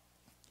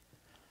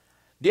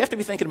 Do you have to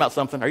be thinking about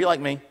something? Are you like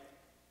me?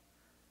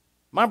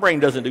 My brain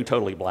doesn't do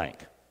totally blank.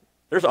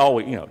 There's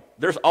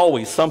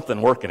always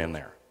something working in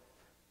there.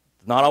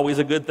 It's not always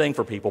a good thing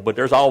for people, but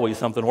there's always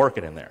something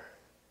working in there.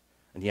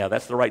 And yeah,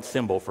 that's the right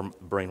symbol for my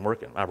brain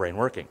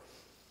working.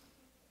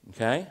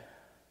 Okay?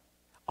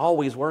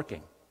 Always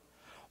working.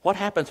 What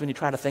happens when you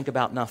try to think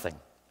about nothing?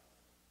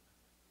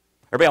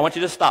 Everybody, I want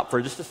you to stop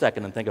for just a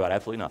second and think about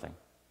absolutely nothing.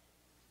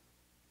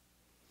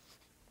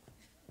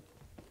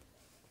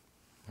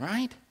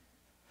 Right?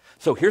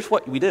 So here's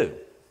what we do.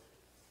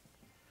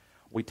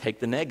 We take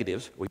the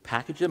negatives, we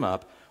package them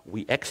up,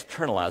 we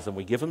externalize them,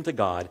 we give them to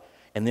God,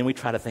 and then we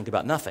try to think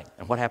about nothing.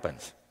 And what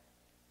happens?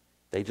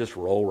 They just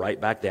roll right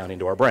back down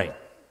into our brain.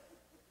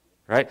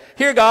 Right?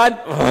 Here, God.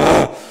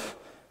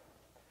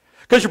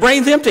 Because your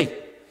brain's empty.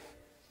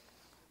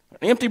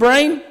 An empty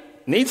brain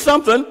needs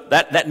something.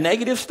 That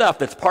negative stuff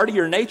that's part of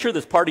your nature,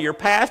 that's part of your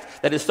past,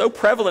 that is so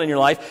prevalent in your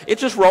life, it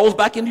just rolls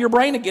back into your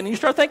brain again and you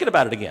start thinking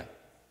about it again.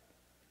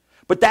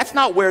 But that's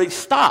not where he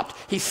stopped.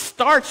 He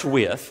starts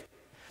with,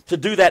 to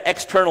do that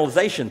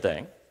externalization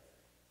thing,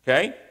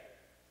 okay?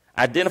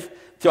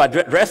 To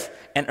address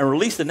and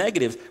release the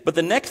negatives. But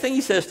the next thing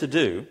he says to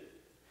do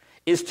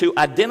is to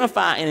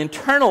identify and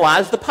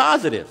internalize the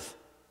positives.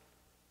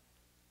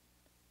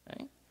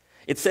 Okay?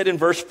 It said in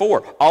verse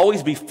 4,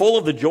 always be full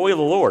of the joy of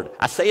the Lord.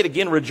 I say it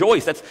again,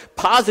 rejoice. That's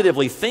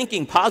positively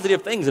thinking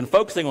positive things and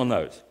focusing on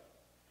those.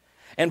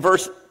 And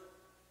verse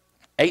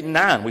 8 and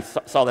 9, we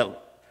saw that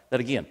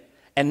again.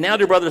 And now,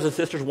 dear brothers and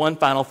sisters, one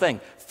final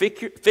thing.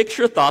 Fix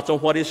your thoughts on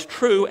what is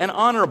true and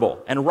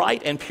honorable and right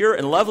and pure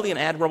and lovely and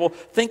admirable.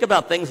 Think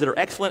about things that are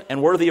excellent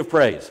and worthy of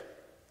praise.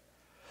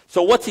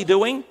 So what's he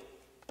doing?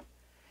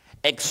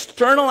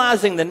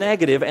 Externalizing the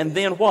negative, and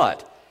then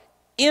what?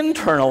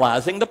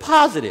 internalizing the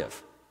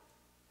positive.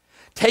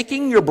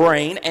 Taking your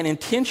brain and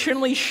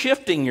intentionally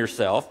shifting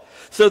yourself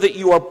so that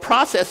you are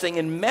processing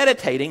and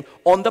meditating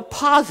on the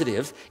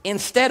positives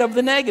instead of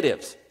the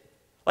negatives.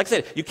 Like I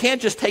said, you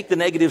can't just take the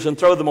negatives and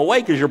throw them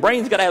away because your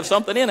brain's got to have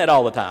something in it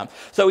all the time.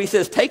 So he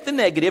says, take the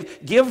negative,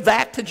 give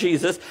that to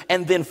Jesus,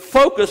 and then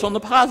focus on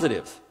the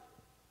positives.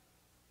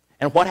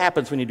 And what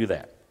happens when you do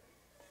that?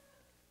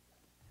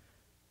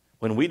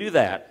 When we do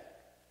that,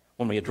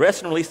 when we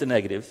address and release the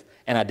negatives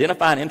and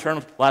identify and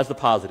internalize the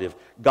positive,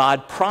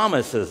 God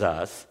promises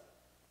us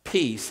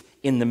peace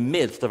in the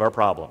midst of our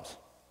problems.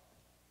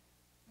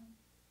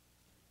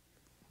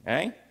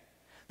 Okay?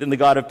 Then the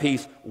God of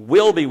peace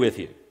will be with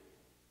you.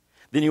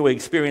 Then you will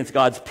experience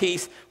God's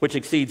peace, which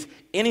exceeds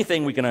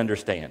anything we can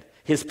understand.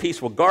 His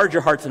peace will guard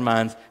your hearts and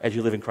minds as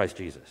you live in Christ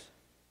Jesus.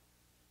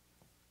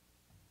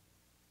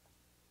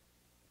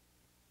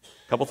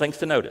 A couple things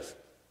to notice.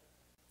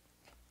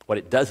 What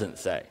it doesn't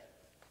say.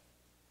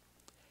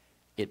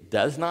 It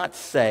does not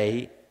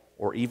say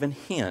or even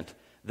hint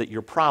that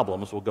your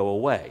problems will go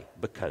away,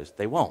 because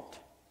they won't.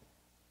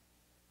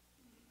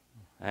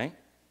 Okay?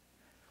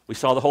 We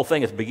saw the whole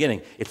thing at the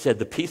beginning. It said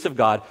the peace of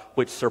God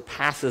which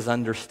surpasses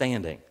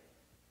understanding.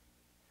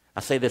 I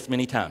say this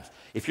many times.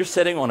 If you're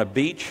sitting on a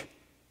beach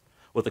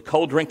with a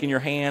cold drink in your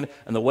hand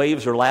and the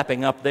waves are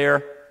lapping up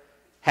there,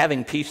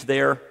 having peace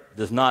there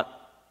does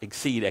not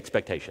exceed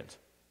expectations.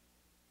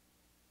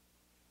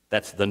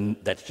 That's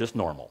just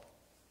normal.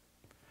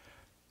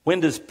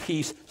 When does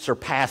peace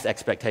surpass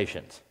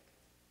expectations?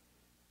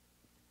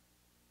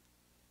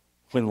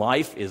 When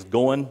life is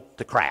going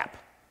to crap.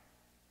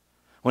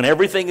 When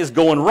everything is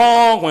going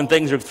wrong, when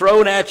things are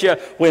thrown at you,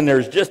 when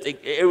there's just,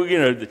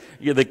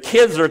 the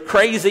kids are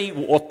crazy,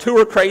 well, 2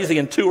 are crazy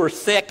and 2 are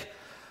sick,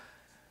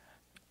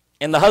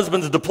 and the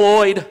husband's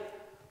deployed,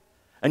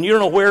 and you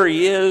don't know where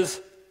he is,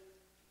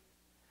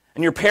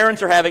 and your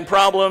parents are having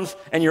problems,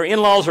 and your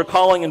in-laws are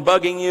calling and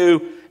bugging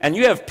you, and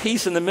you have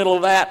peace in the middle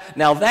of that.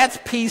 Now that's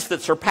peace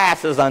that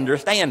surpasses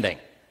understanding.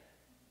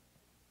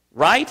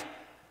 Right?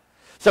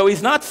 So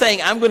he's not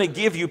saying, I'm going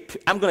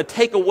to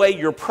take away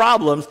your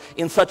problems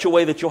in such a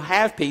way that you'll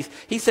have peace.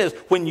 He says,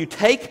 when you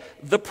take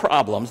the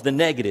problems, the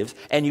negatives,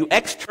 and you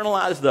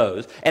externalize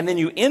those, and then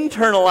you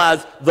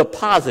internalize the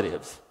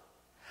positives,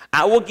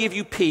 I will give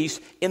you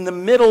peace in the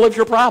middle of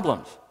your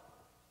problems.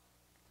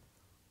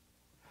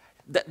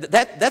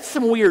 That's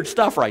some weird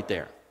stuff right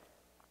there.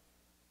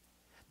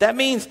 That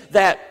means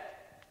that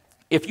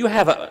if you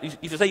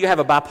say you have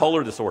a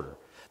bipolar disorder,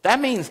 that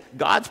means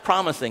God's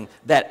promising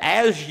that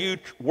as you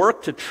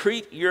work to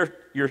treat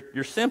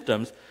your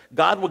symptoms,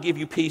 God will give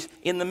you peace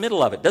in the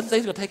middle of it. Doesn't say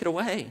he's going to take it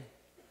away.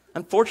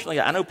 Unfortunately,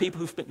 I know people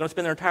who are going to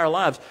spend their entire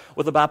lives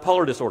with a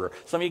bipolar disorder.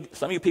 Some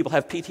of you people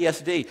have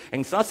PTSD,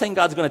 and it's not saying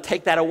God's going to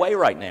take that away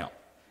right now.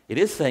 It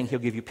is saying he'll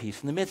give you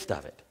peace in the midst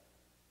of it.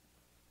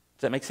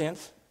 Does that make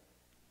sense?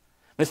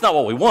 It's not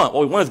what we want.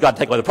 What we want is God to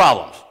take away the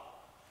problems.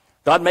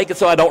 God, make it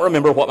so I don't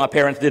remember what my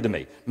parents did to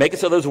me. Make it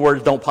so those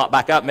words don't pop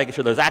back up. Make it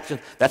sure those actions.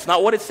 That's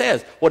not what it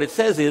says. What it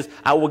says is,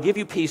 I will give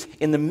you peace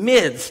in the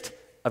midst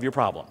of your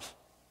problems.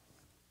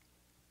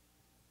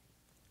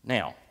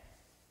 Now,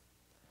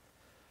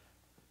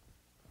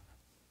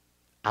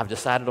 I've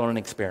decided on an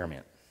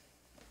experiment.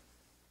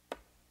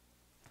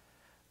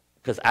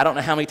 Because I don't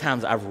know how many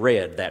times I've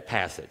read that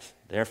passage.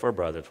 Therefore,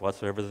 brothers,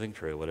 whatsoever things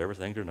true, whatever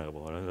things are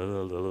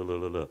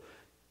noble.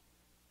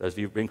 Those of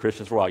you who've been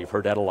Christians for a while, you've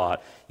heard that a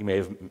lot.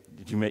 If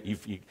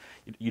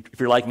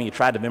you're like me, you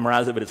tried to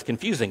memorize it, but it's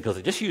confusing because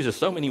it just uses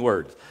so many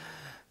words.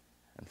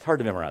 It's hard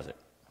to memorize it.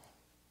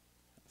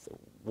 So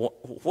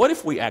what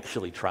if we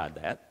actually tried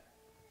that?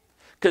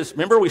 Because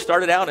remember we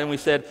started out and we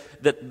said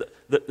that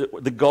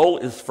the goal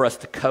is for us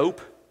to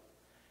cope,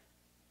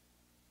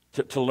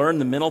 to learn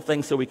the mental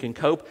things so we can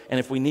cope. And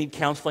if we need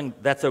counseling,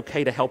 that's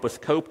okay to help us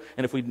cope.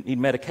 And if we need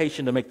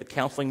medication to make the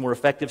counseling more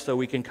effective so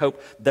we can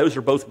cope, those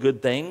are both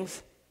good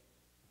things.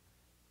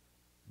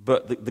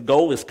 But the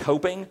goal is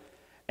coping,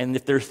 and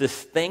if there's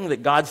this thing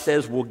that God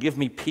says will give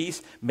me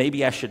peace,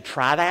 maybe I should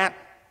try that.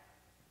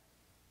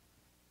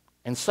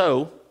 And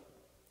so,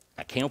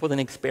 I came up with an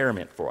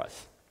experiment for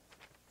us.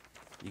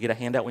 You get a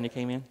handout when you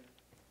came in?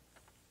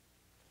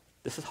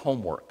 This is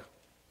homework.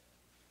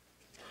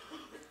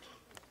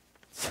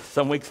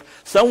 Some weeks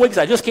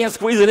I just can't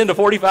squeeze it into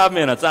 45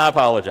 minutes. I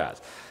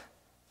apologize.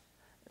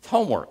 It's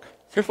homework.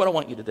 Here's what I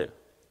want you to do.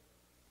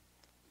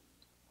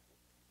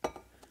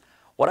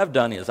 What I've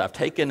done is I've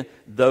taken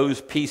those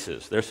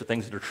pieces, there's the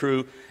things that are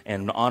true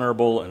and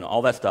honorable and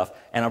all that stuff,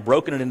 and I've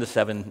broken it into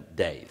 7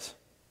 days.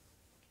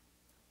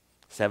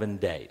 7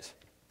 days.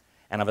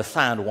 And I've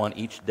assigned one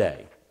each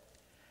day.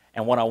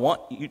 And what I want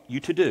you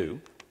to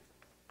do,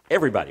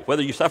 everybody,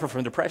 whether you suffer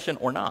from depression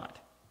or not,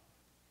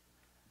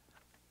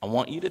 I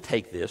want you to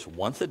take this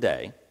once a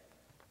day.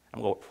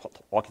 I'm going to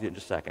walk you through it in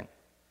just a second.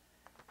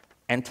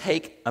 And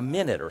take a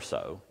minute or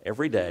so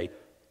every day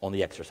on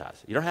the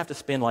exercise. You don't have to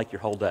spend like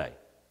your whole day.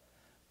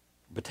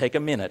 But take a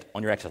minute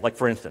on your exercise. Like,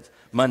 for instance,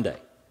 Monday,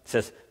 it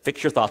says,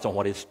 fix your thoughts on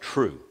what is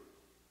true.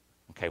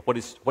 Okay,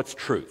 what's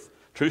truth?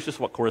 Truth is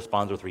what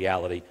corresponds with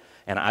reality.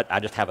 And I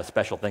just have a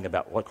special thing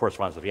about what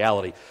corresponds with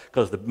reality,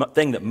 because the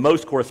thing that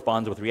most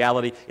corresponds with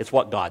reality is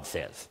what God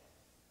says.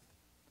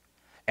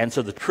 And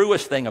so the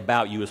truest thing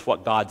about you is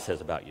what God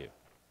says about you.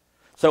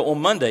 So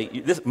on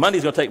Monday,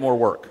 Monday's going to take more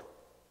work,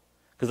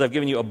 because I've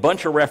given you a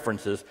bunch of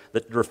references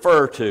that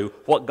refer to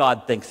what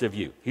God thinks of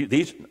you.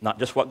 These, not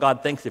just what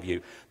God thinks of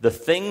you, the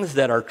things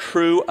that are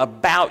true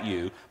about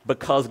you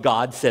because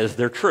God says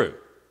they're true. Does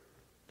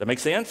that make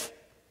sense?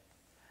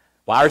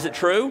 Why is it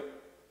true?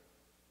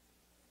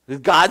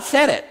 Because God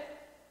said it.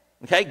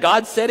 Okay,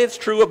 God said it's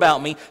true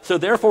about me, so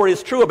therefore it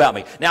is true about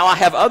me. Now I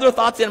have other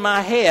thoughts in my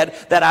head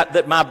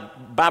that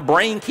my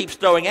brain keeps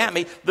throwing at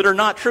me that are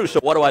not true. So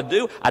what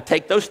do? I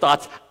take those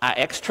thoughts, I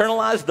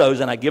externalize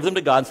those, and I give them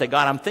to God and say,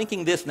 God, I'm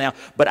thinking this now,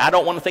 but I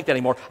don't want to think that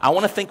anymore. I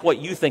want to think what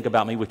you think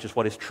about me, which is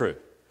what is true.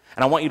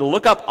 And I want you to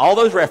look up all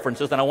those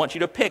references, and I want you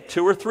to pick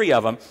 2 or 3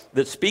 of them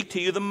that speak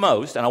to you the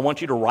most, and I want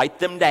you to write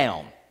them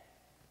down.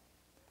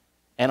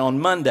 And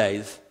on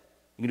Mondays,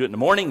 you can do it in the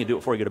morning, you can do it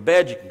before you go to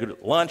bed, you can do it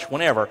at lunch,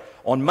 whenever.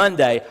 On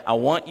Monday, I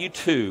want you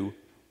to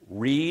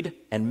read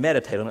and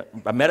meditate on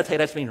it. By meditate,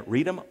 I just mean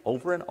read them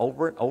over and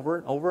over and over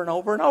and over and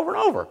over and over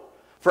and over.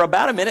 For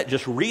about a minute,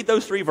 just read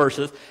those 3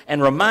 verses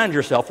and remind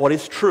yourself what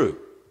is true.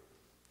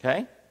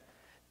 Okay?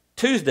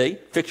 Tuesday,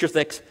 fix your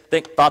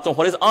thoughts on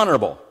what is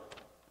honorable.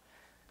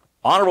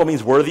 Honorable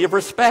means worthy of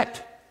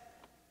respect.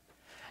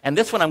 And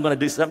this one I'm going to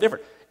do something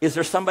different. Is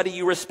there somebody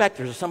you respect?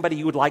 Is there somebody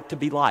you would like to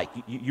be like?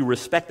 You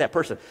respect that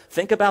person.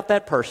 Think about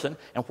that person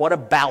and what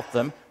about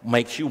them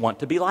makes you want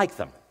to be like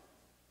them.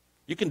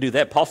 You can do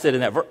that. Paul said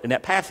in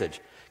that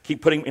passage,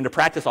 keep putting into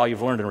practice all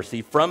you've learned and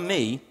received from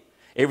me,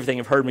 everything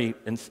you've heard me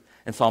and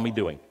saw me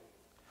doing.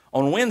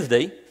 On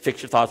Wednesday,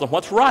 fix your thoughts on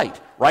what's right.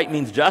 Right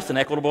means just and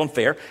equitable and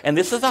fair. And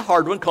this is a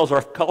hard one because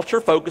our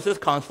culture focuses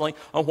constantly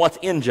on what's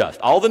unjust.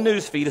 All the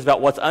news feed is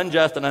about what's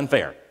unjust and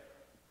unfair.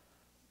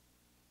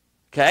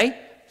 Okay?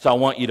 So I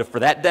want you to,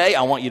 for that day,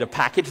 I want you to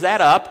package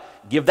that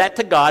up, give that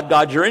to God.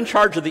 God, you're in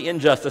charge of the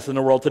injustice in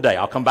the world today.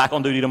 I'll come back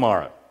on duty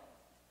tomorrow.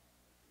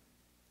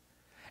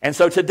 And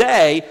so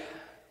today,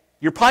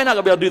 you're probably not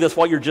going to be able to do this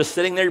while you're just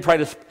sitting there. You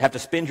probably just have to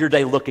spend your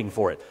day looking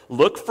for it.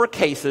 Look for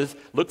cases,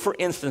 look for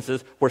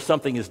instances where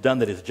something is done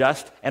that is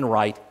just and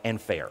right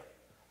and fair.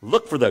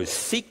 Look for those.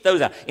 Seek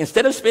those out.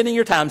 Instead of spending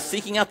your time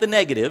seeking out the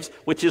negatives,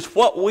 which is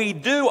what we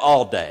do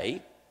all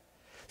day,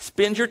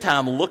 spend your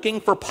time looking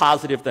for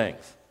positive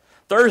things.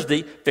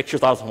 Thursday, fix your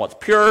thoughts on what's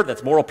pure.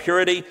 That's moral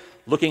purity,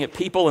 looking at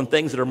people and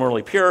things that are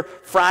morally pure.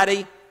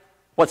 Friday,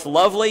 what's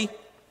lovely.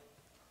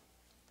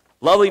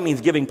 Lovely means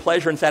giving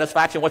pleasure and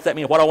satisfaction. What's that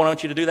mean? What do I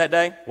want you to do that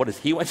day? What does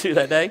he want you to do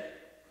that day?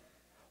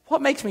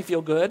 What makes me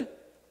feel good?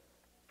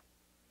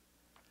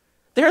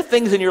 There are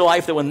things in your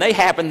life that when they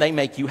happen, they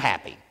make you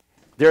happy.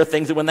 There are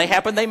things that when they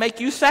happen, they make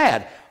you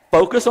sad.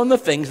 Focus on the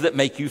things that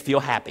make you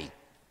feel happy. Does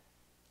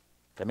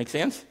that make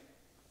sense?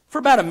 For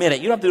about a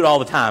minute. You don't have to do it all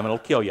the time. It'll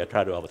kill you. I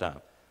try to do it all the time.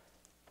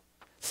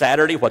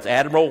 Saturday, what's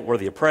admirable,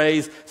 worthy of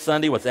praise.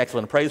 Sunday, what's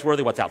excellent and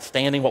praiseworthy. What's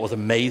outstanding, what was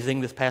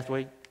amazing this past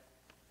week.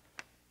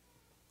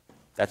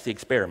 That's the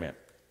experiment.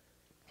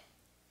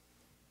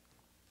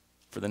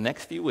 For the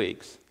next few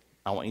weeks,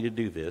 I want you to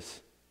do this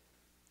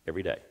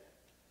every day.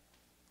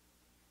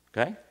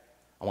 Okay?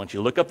 I want you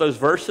to look up those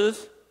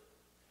verses.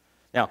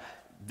 Now,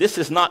 this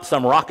is not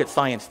some rocket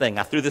science thing.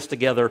 I threw this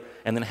together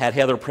and then had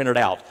Heather print it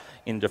out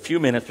in a few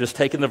minutes, just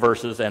taking the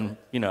verses, and,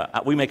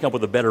 we may come up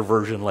with a better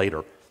version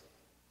later.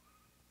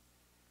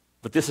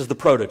 But this is the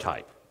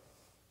prototype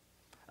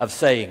of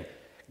saying,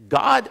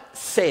 God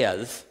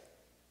says,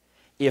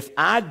 if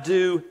I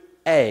do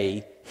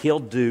A, he'll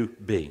do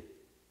B.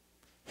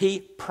 He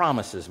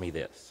promises me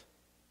this.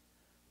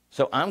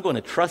 So I'm going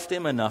to trust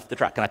him enough to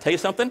try. Can I tell you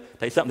something?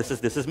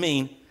 This is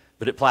mean,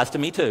 but it applies to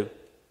me too.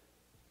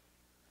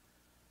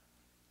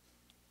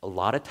 A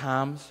lot of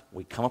times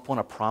we come upon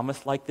a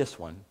promise like this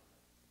one,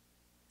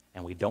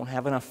 and we don't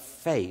have enough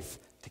faith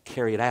to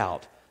carry it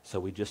out,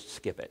 so we just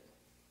skip it.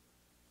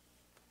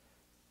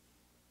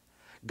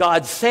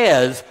 God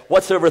says,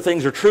 whatsoever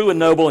things are true and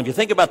noble, and if you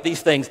think about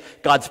these things,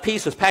 God's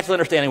peace with patchless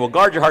understanding will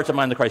guard your hearts and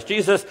mind in Christ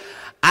Jesus.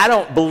 I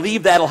don't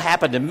believe that'll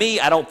happen to me.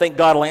 I don't think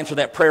God will answer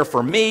that prayer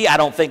for me. I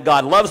don't think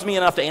God loves me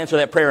enough to answer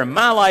that prayer in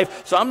my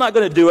life, so I'm not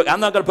going to do it.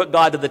 I'm not going to put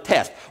God to the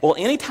test. Well,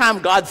 anytime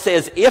God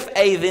says, if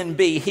A, then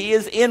B, he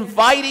is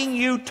inviting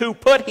you to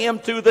put him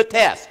to the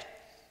test.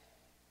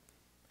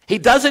 He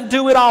doesn't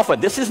do it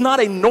often. This is not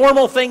a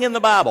normal thing in the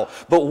Bible.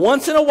 But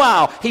once in a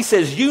while, he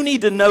says, you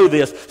need to know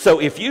this. So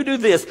if you do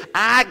this,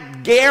 I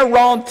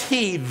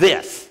guarantee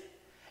this.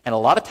 And a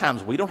lot of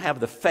times, we don't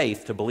have the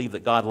faith to believe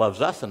that God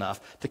loves us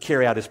enough to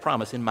carry out his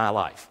promise in my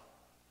life.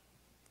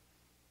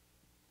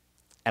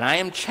 And I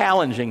am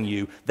challenging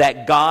you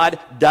that God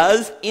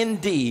does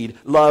indeed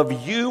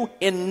love you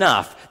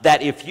enough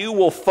that if you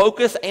will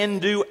focus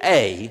and do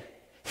A,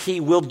 he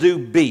will do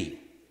B.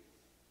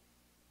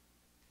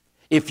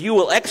 If you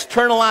will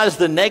externalize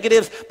the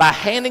negatives by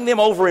handing them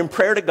over in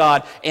prayer to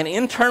God and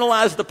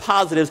internalize the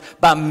positives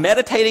by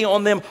meditating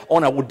on them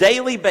on a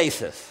daily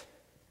basis,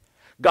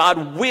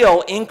 God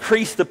will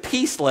increase the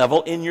peace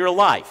level in your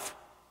life.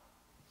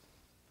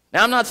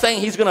 Now, I'm not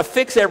saying he's going to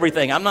fix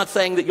everything. I'm not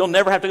saying that you'll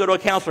never have to go to a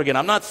counselor again.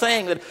 I'm not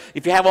saying that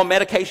if you have on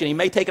medication, he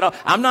may take it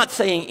off. I'm not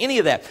saying any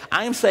of that.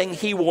 I am saying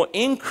he will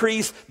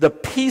increase the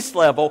peace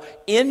level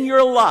in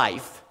your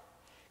life,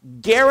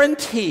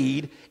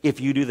 guaranteed, if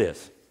you do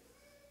this.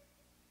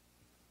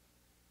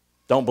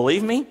 Don't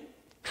believe me?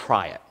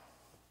 Try it.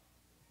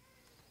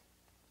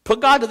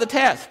 Put God to the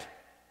test.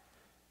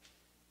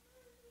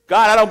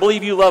 God, I don't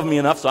believe you love me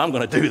enough, so I'm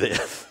going to do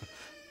this.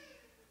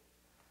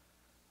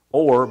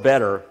 Or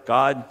better,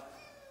 God,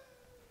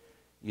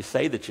 you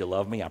say that you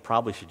love me. I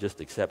probably should just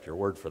accept your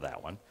word for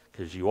that one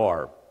because you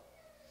are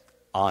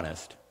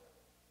honest.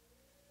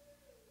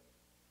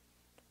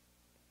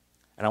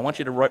 And I want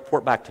you to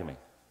report back to me.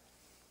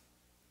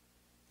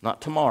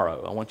 Not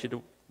tomorrow. I want you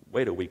to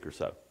wait a week or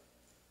so.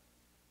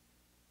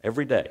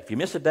 Every day. If you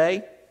miss a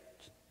day,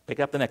 just pick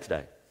it up the next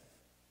day.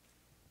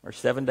 Or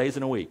 7 days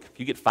in a week. If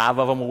you get 5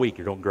 of them a week,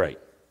 you're doing great.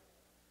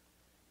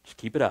 Just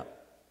keep it up.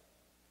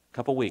 A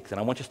couple weeks, and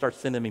I want you to start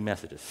sending me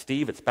messages.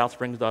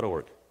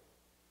 Steve@SpouseSprings.org.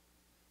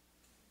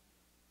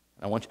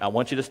 I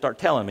want you to start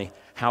telling me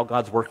how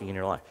God's working in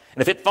your life.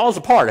 And if it falls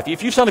apart,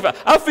 if you suddenly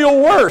I feel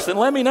worse, then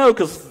let me know,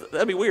 because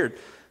that'd be weird.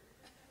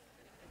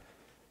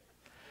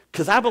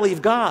 Because I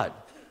believe God.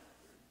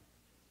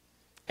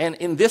 And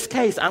in this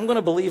case, I'm going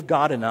to believe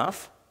God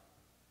enough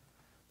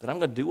that I'm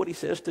going to do what he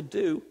says to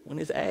do when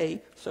his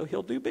A, so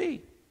he'll do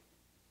B.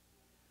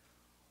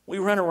 We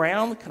run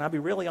around, can I be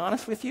really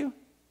honest with you?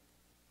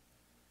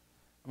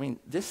 I mean,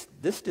 this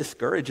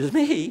discourages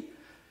me.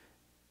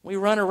 We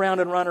run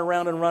around and run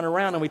around and run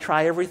around, and we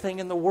try everything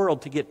in the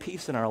world to get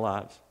peace in our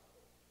lives.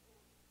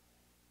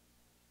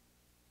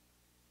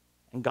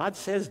 And God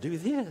says, do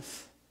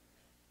this.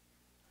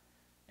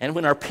 And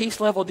when our peace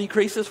level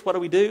decreases, what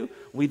do?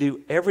 We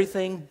do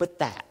everything but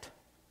that.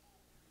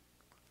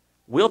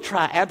 We'll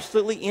try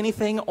absolutely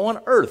anything on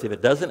earth if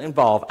it doesn't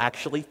involve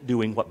actually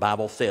doing what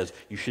Bible says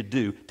you should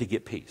do to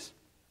get peace.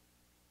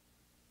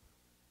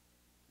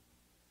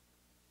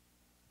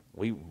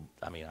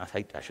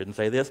 I shouldn't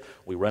say this.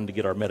 We run to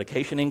get our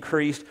medication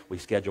increased. We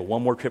schedule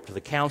one more trip to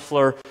the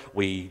counselor.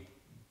 We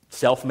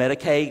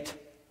self-medicate.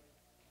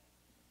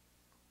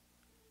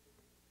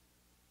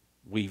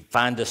 We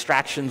find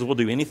distractions. We'll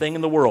do anything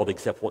in the world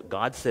except what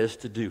God says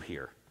to do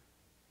here.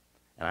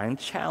 And I am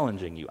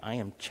challenging you. I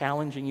am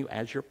challenging you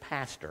as your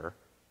pastor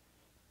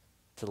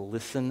to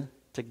listen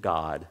to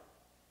God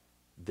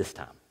this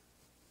time.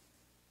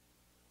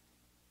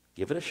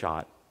 Give it a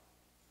shot.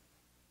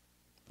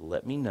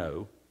 Let me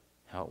know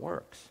how it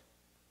works.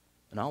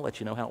 And I'll let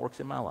you know how it works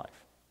in my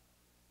life.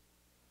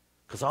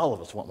 Because all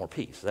of us want more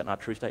peace. Is that not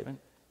a true statement?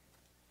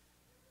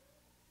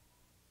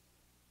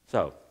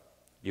 So,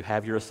 you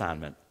have your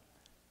assignment.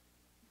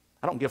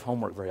 I don't give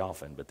homework very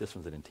often, but this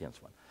one's an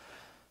intense one.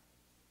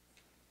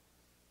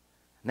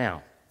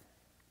 Now,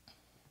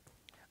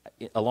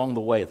 along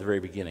the way at the very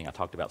beginning, I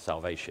talked about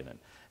salvation and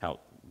how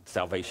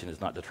salvation is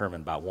not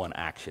determined by one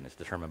action. It's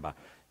determined by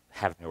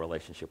having a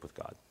relationship with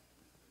God.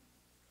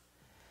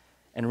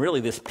 And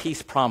really, this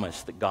peace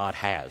promise that God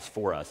has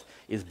for us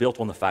is built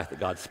on the fact that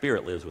God's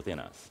Spirit lives within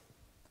us.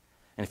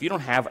 And if you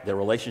don't have the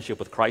relationship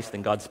with Christ,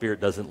 then God's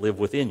Spirit doesn't live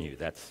within you.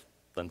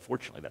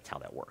 Unfortunately, that's how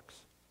that works.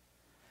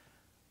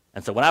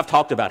 And so when I've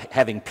talked about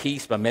having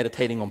peace by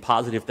meditating on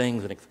positive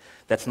things,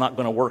 that's not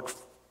going to work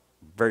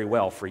very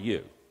well for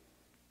you.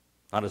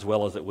 Not as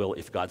well as it will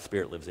if God's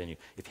Spirit lives in you,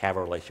 if you have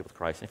a relationship with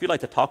Christ. And if you'd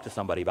like to talk to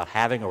somebody about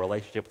having a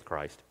relationship with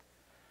Christ,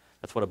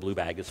 that's what a blue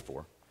bag is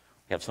for.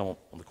 We have some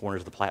on the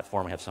corners of the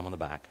platform. We have some on the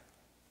back.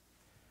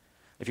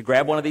 If you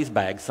grab one of these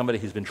bags, somebody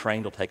who's been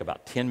trained will take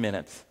about 10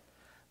 minutes.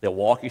 They'll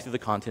walk you through the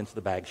contents of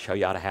the bag, show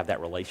you how to have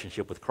that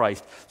relationship with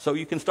Christ so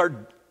you can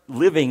start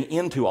living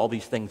into all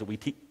these things that we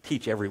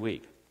teach every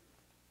week.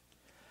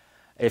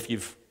 If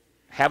you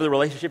have the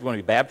relationship, you want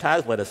to be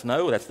baptized, let us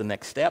know. That's the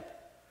next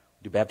step.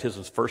 We do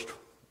baptisms first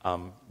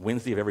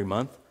Wednesday of every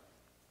month.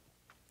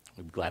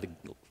 We'd be glad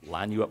to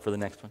line you up for the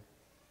next one.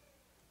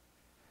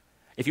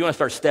 If you want to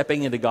start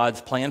stepping into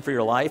God's plan for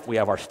your life, we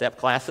have our step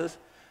classes.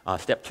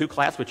 Step 2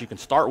 class, which you can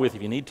start with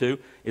if you need to,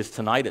 is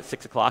tonight at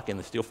 6 o'clock in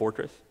the Steel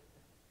Fortress.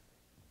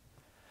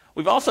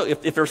 We've also,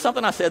 if there's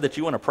something I said that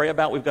you want to pray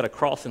about, we've got a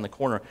cross in the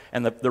corner.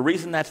 And the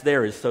reason that's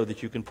there is so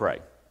that you can pray.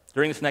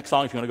 During this next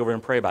song, if you want to go over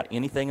and pray about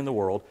anything in the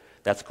world,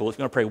 that's cool. If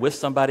you want to pray with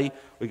somebody,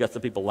 we've got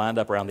some people lined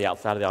up around the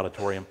outside of the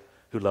auditorium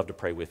who'd love to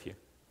pray with you.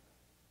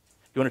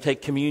 If you want to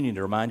take communion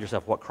to remind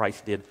yourself what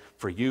Christ did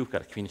for you, we've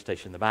got a communion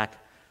station in the back,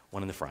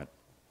 one in the front.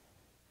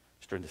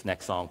 Just during this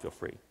next song, feel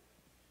free.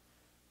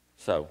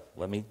 So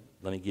let me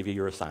give you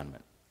your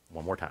assignment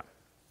one more time.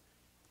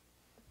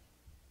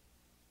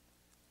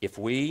 If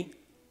we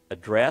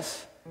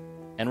address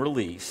and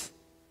release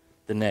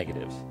the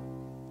negatives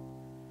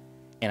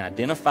and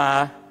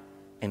identify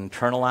and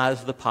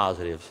internalize the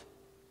positives,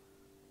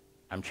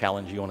 I'm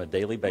challenging you on a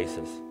daily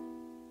basis.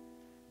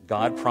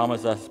 God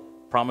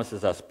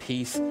promises us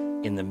peace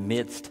in the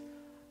midst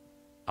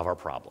of our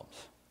problems.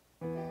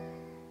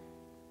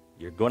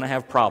 You're going to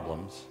have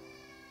problems.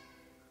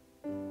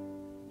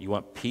 You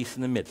want peace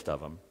in the midst of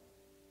them.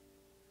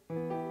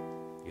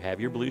 You have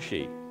your blue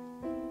sheet.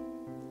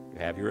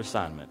 have your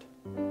assignment.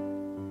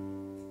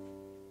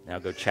 Now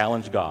go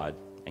challenge God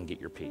and get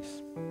your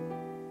peace.